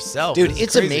by herself. Dude, This is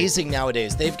it's crazy. amazing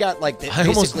nowadays. They've got like I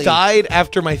almost died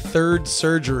after my 3rd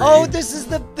surgery. Oh, this is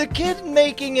the kid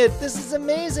making it. This is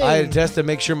amazing. I had to test to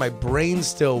make sure my brain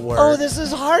still worked. Oh, this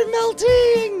is heart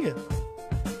melting.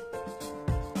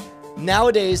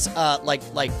 Nowadays,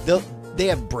 they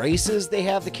have braces they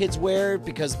have the kids wear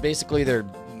because basically their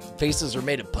faces are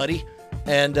made of putty,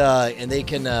 and they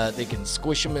can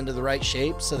squish them into the right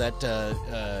shape so that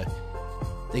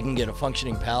they can get a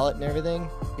functioning palate and everything.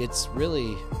 It's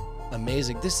really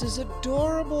amazing. This is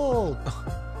adorable.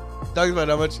 Talking about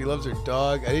how much she loves her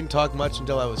dog. I didn't talk much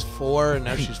until I was 4, and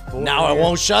now she's 4. Now I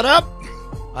won't shut up.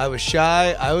 I was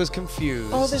shy. I was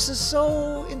confused. Oh, this is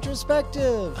so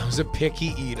introspective. I was a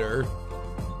picky eater.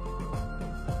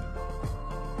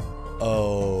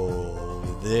 Oh,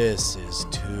 this is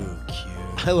too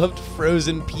cute. I loved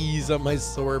frozen peas on my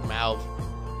sore mouth.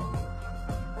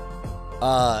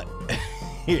 I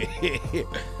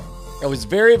was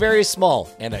very, very small,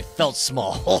 and I felt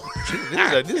small.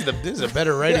 This is a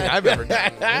better writing I've ever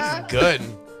done. This is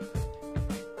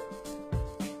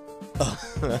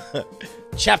good.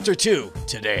 Chapter 2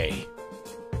 today.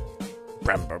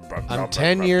 I'm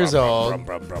 10 years old.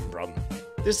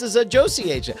 This is a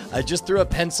Josie age. I just threw a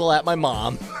pencil at my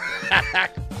mom.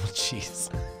 Jeez.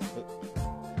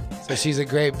 So she's a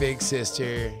great big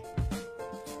sister.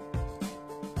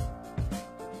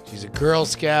 She's a Girl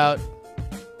Scout.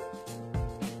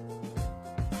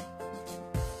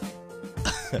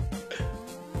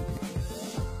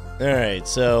 All right,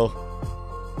 so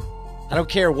I don't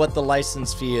care what the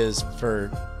license fee is for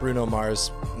Bruno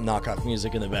Mars knockoff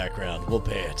music in the background. We'll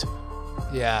pay it.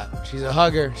 Yeah, she's a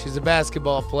hugger. She's a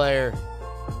basketball player.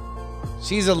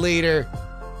 She's a leader.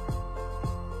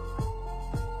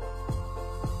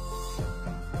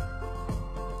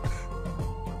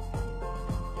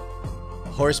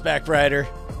 Horseback rider.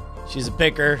 She's a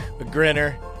picker, a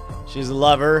grinner. She's a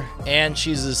lover, and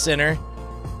she's a sinner.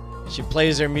 She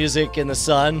plays her music in the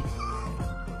sun.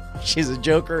 She's a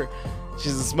joker.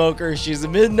 She's a smoker. She's a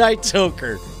midnight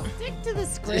toker. Stick to the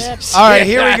script. All right,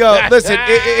 here we go. Listen,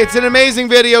 it's an amazing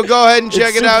video. Go ahead and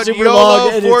check it out. Super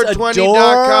long, and it's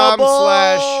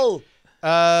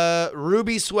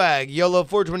YOLO420.com/Ruby Swag.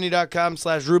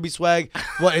 YOLO420.com/Ruby Swag.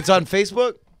 What? It's on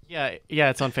Facebook? Yeah,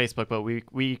 it's on Facebook, but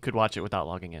we could watch it without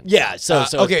logging in. Yeah, so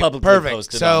okay, it's publicly perfect.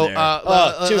 posted So on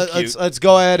there. Too cute. let's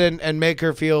go ahead and make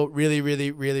her feel really,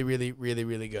 really, really, really, really,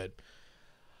 really good.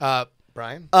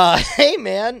 Brian? Hey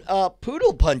man,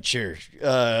 Poodle Puncher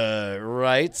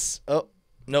writes. Oh,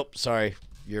 nope, sorry.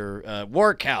 You're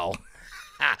War Cow.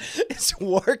 It's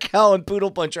War Cow and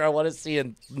Poodle Puncher. I want to see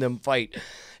them fight.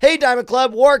 Hey, Diamond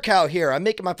Club, War Cow here. I'm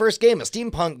making my first game, a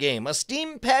steampunk game, a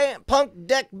steampunk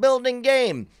deck building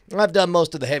game. I've done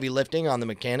most of the heavy lifting on the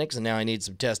mechanics, and now I need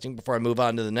some testing before I move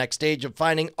on to the next stage of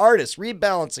finding artists,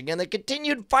 rebalancing, and the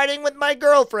continued fighting with my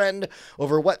girlfriend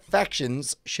over what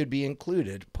factions should be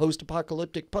included.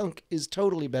 Post-apocalyptic punk is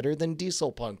totally better than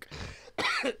diesel punk.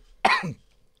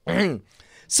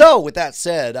 So, with that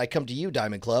said, I come to you,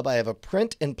 Diamond Club. I have a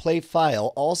print and play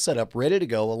file all set up, ready to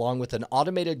go, along with an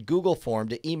automated Google form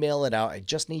to email it out. I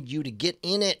just need you to get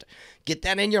in it. Get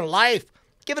that in your life.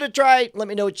 Give it a try. Let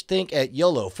me know what you think at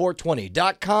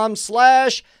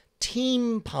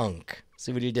YOLO420.com/teampunk.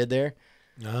 See what he did there?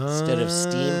 Instead of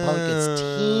steampunk, it's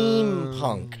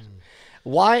teampunk.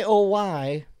 Why, oh,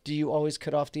 why do you always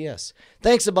cut off the S?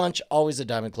 Thanks a bunch. Always a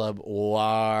Diamond Club.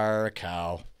 War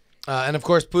Cow. And, of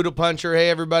course, Poodle Puncher.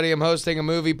 Hey, everybody, I'm hosting a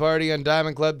movie party on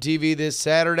Diamond Club TV this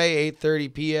Saturday,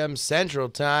 8:30 p.m. Central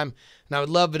Time. And I would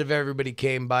love it if everybody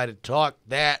came by to talk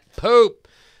that poop.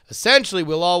 Essentially,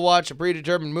 we'll all watch a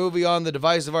predetermined movie on the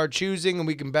device of our choosing, and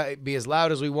we can be as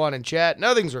loud as we want in chat.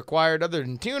 Nothing's required other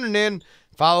than tuning in,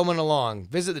 following along.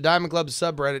 Visit the Diamond Club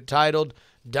subreddit titled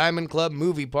Diamond Club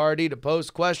Movie Party to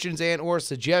post questions and or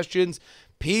suggestions.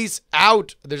 Peace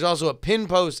out. There's also a pin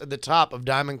post at the top of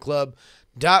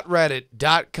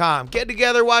diamondclub.reddit.com. Get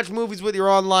together, watch movies with your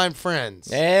online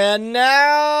friends. And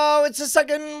now it's the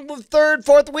second, third,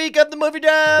 fourth week of the Movie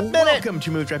Drive Minute. Welcome to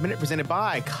Movie Drive Minute, presented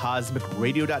by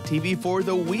CosmicRadio.tv for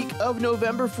the week of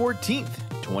November 14th,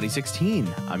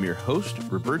 2016. I'm your host,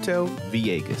 Roberto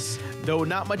Villegas. Though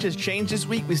not much has changed this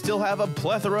week, we still have a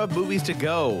plethora of movies to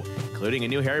go, including a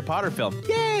new Harry Potter film.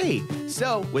 Yay!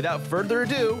 So, without further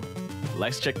ado,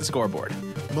 let's check the scoreboard.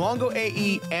 Malongo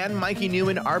A.E. and Mikey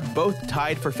Newman are both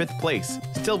tied for 5th place,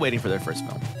 still waiting for their first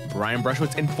film. Brian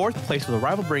Brushwood's in 4th place with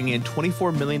Arrival bringing in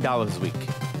 $24 million this week.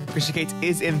 Christian Cates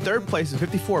is in 3rd place with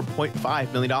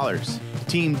 $54.5 million.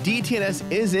 Team DTNS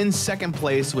is in 2nd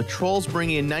place with Trolls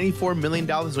bringing in $94 million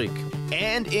this week.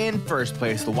 And in first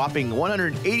place, the whopping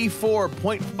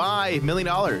 $184.5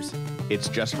 million. It's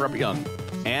Just Robert Young.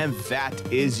 And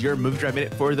that is your Movie Drive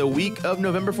Minute for the week of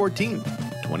November 14th,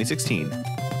 2016.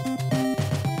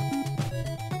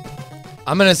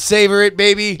 I'm going to savor it,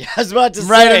 baby. I was about to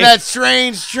Right say. on that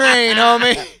strange train,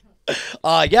 homie.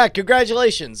 Yeah,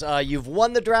 congratulations. You've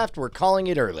won the draft. We're calling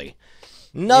it early.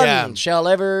 None Yeah. shall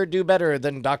ever do better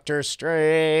than Doctor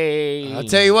Strange. I'll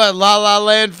tell you what, La La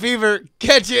Land fever,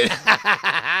 catch it.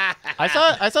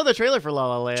 I saw the trailer for La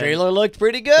La Land. Trailer looked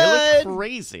pretty It good. looked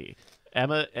crazy.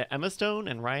 Emma Stone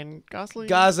and Ryan Gosling.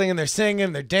 Gosling, and they're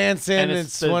singing, they're dancing. and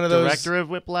It's the one of those. director of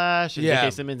Whiplash, and Yeah.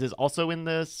 J.K. Simmons is also in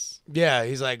this. Yeah,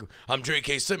 he's like, I'm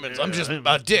J.K. Simmons. I'm just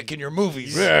a dick in your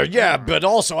movies. Yeah, but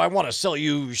also I want to sell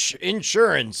you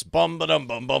insurance. Bum ba dum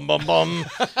bum bum bum bum.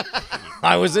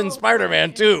 I was in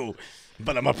Spider-Man too,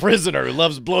 but I'm a prisoner who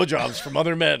loves blowjobs from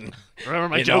other men. Remember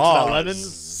my In jokes about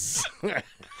Oz. lemons?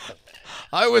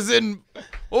 I was in,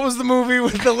 what was the movie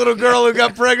with the little girl who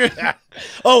got pregnant?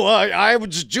 Oh, I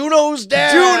was Juno's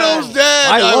dad. Juno's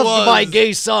dad, I I loved was. my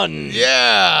gay son.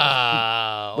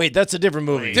 Yeah. Wait, that's a different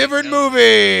movie. Different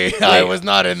movie. I was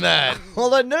not in that.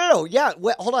 Hold on, no. Yeah,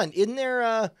 wait, hold on. Isn't there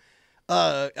one of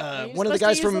the supposed to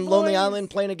guys use from the Lonely voice? Island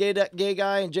playing a gay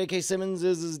guy, and J.K. Simmons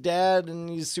is his dad, and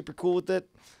he's super cool with it?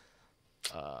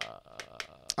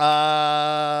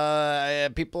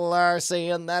 People are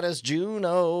saying that is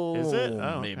Juno. Is it?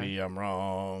 Oh, Maybe I'm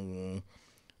wrong.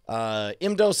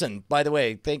 M. Dosen, by the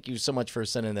way, thank you so much for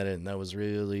sending that in. That was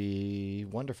really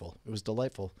wonderful. It was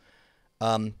delightful.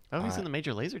 Oh, he's in the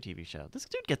Major Lazer TV show. This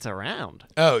dude gets around.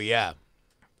 Oh, yeah.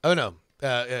 Oh, no.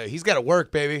 He's got to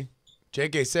work, baby.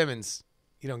 J.K. Simmons,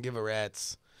 you don't give a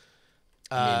rat's.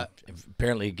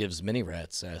 Apparently, he gives many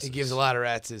rats asses. He gives a lot of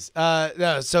ratses.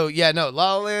 No, so, yeah, no,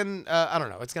 La La Land, I don't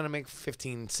know. It's going to make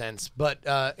 15 cents, but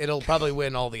it'll probably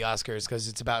win all the Oscars because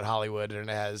it's about Hollywood and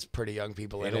it has pretty young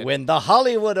people in It'll it. win the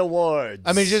Hollywood Awards.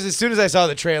 I mean, just as soon as I saw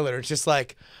the trailer, it's just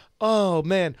like, oh,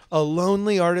 man, a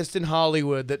lonely artist in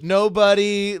Hollywood that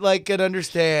nobody, like, can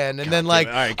understand. And then, like,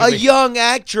 all right, a young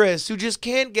actress who just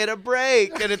can't get a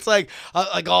break. And it's like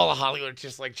all of Hollywood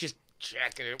just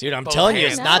checking it. Dude, I'm both telling you,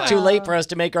 it's hands. not too No. late for us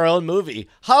to make our own movie.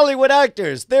 Hollywood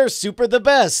actors, they're super the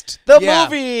best. The Yeah,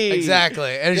 movie.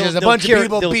 exactly. And it's just a They'll bunch cure- of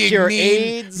people they'll being cure mean,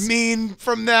 AIDS. mean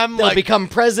from them. They'll like, become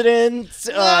presidents.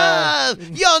 you'll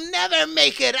never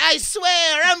make it. I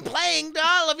swear. I'm playing to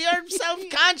all of your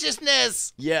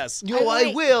self-consciousness. Yes. No, I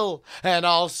wait. will. And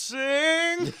I'll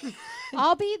sing.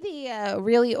 I'll be the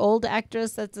really old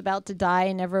actress that's about to die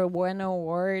and never won an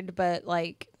award, but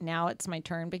like now it's my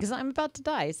turn because I'm about to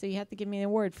die. So you have to give me an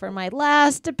award for my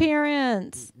last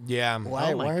appearance. Yeah.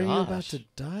 Why, Oh my why are you about gosh. to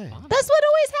die? That's what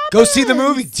always happens. Go see the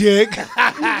movie, Dick.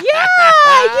 Yeah, you know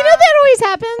that always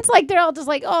happens. Like they're all just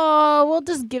like, oh, we'll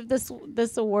just give this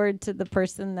award to the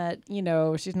person that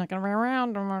she's not gonna be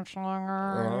around much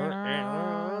longer.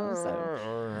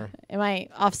 So, am I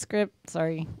off script?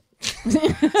 Sorry. Stick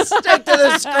to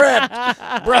the script,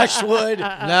 Brushwood.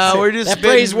 No, we're just That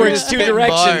spitting- phrase we're works just two spitting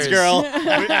directions, bars. girl.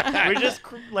 We're just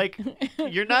like,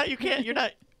 you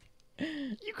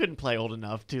couldn't play old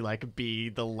enough to like be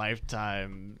the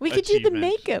lifetime. We could do the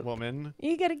achievement makep. woman.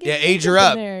 You gotta get Yeah, age her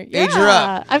makeup up. in there. Age her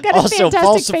up. I've got a Also, fantastic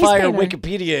face falsify her painter.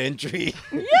 Wikipedia entry.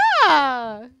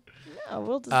 Yeah. No,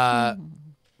 we'll just.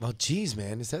 Well, geez,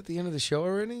 man, is that the end of the show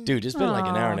already? Dude, it's been like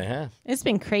an hour and a half. It's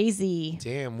been crazy.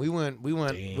 Damn, we went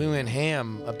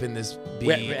ham up in this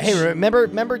beach. Hey,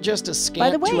 remember just a By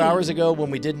scant the way- 2 hours ago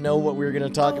when we didn't know what we were going to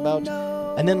talk about?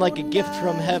 And then, like a gift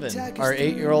from heaven, our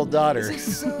 8-year-old daughter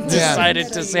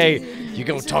decided to say, "You're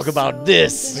going to talk about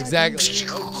this." Exactly.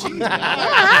 Hi,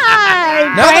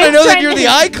 Now that I Brian's know that trying you're to- the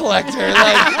eye collector,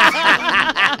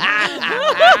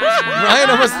 Ryan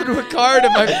almost threw a card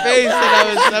in my face,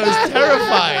 and I was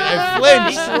terrified. I He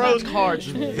flinched. throws cards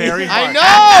very I hard. know!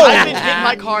 I've been hitting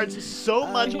my cards so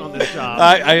much on this job.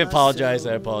 I apologize.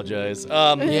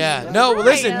 Yeah. No, well,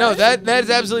 listen. No, that is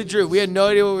absolutely true. We had no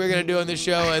idea what we were gonna do on this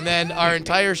show, and then our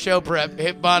entire show prep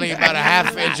hit Bonnie about a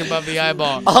half inch above the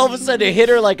eyeball. All of a sudden, it hit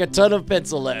her like a ton of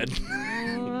pencil lead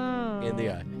in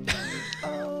the eye.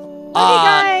 Hey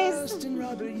guys.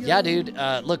 Yeah, dude.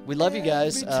 Look, we love you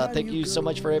guys. Thank you so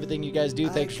much for everything you guys do.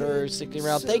 Thanks for sticking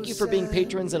around. Thank you for being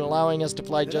patrons and allowing us to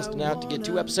fly Justin out to get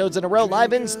 2 episodes in a row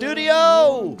live in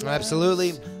studio.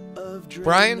 Absolutely.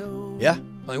 Brian, Yeah.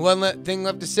 only one thing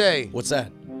left to say. What's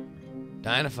that?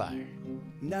 Dying of fire.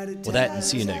 Well, that and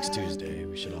see you next Tuesday.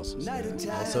 We should also say that.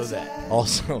 Also that.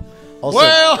 Also.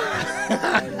 Well.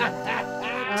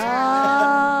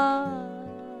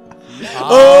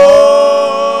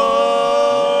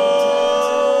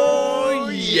 Oh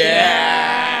yeah.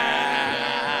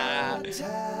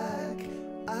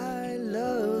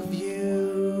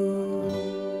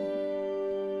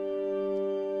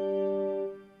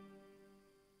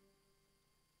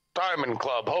 Diamond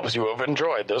Club hopes you have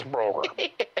enjoyed this program.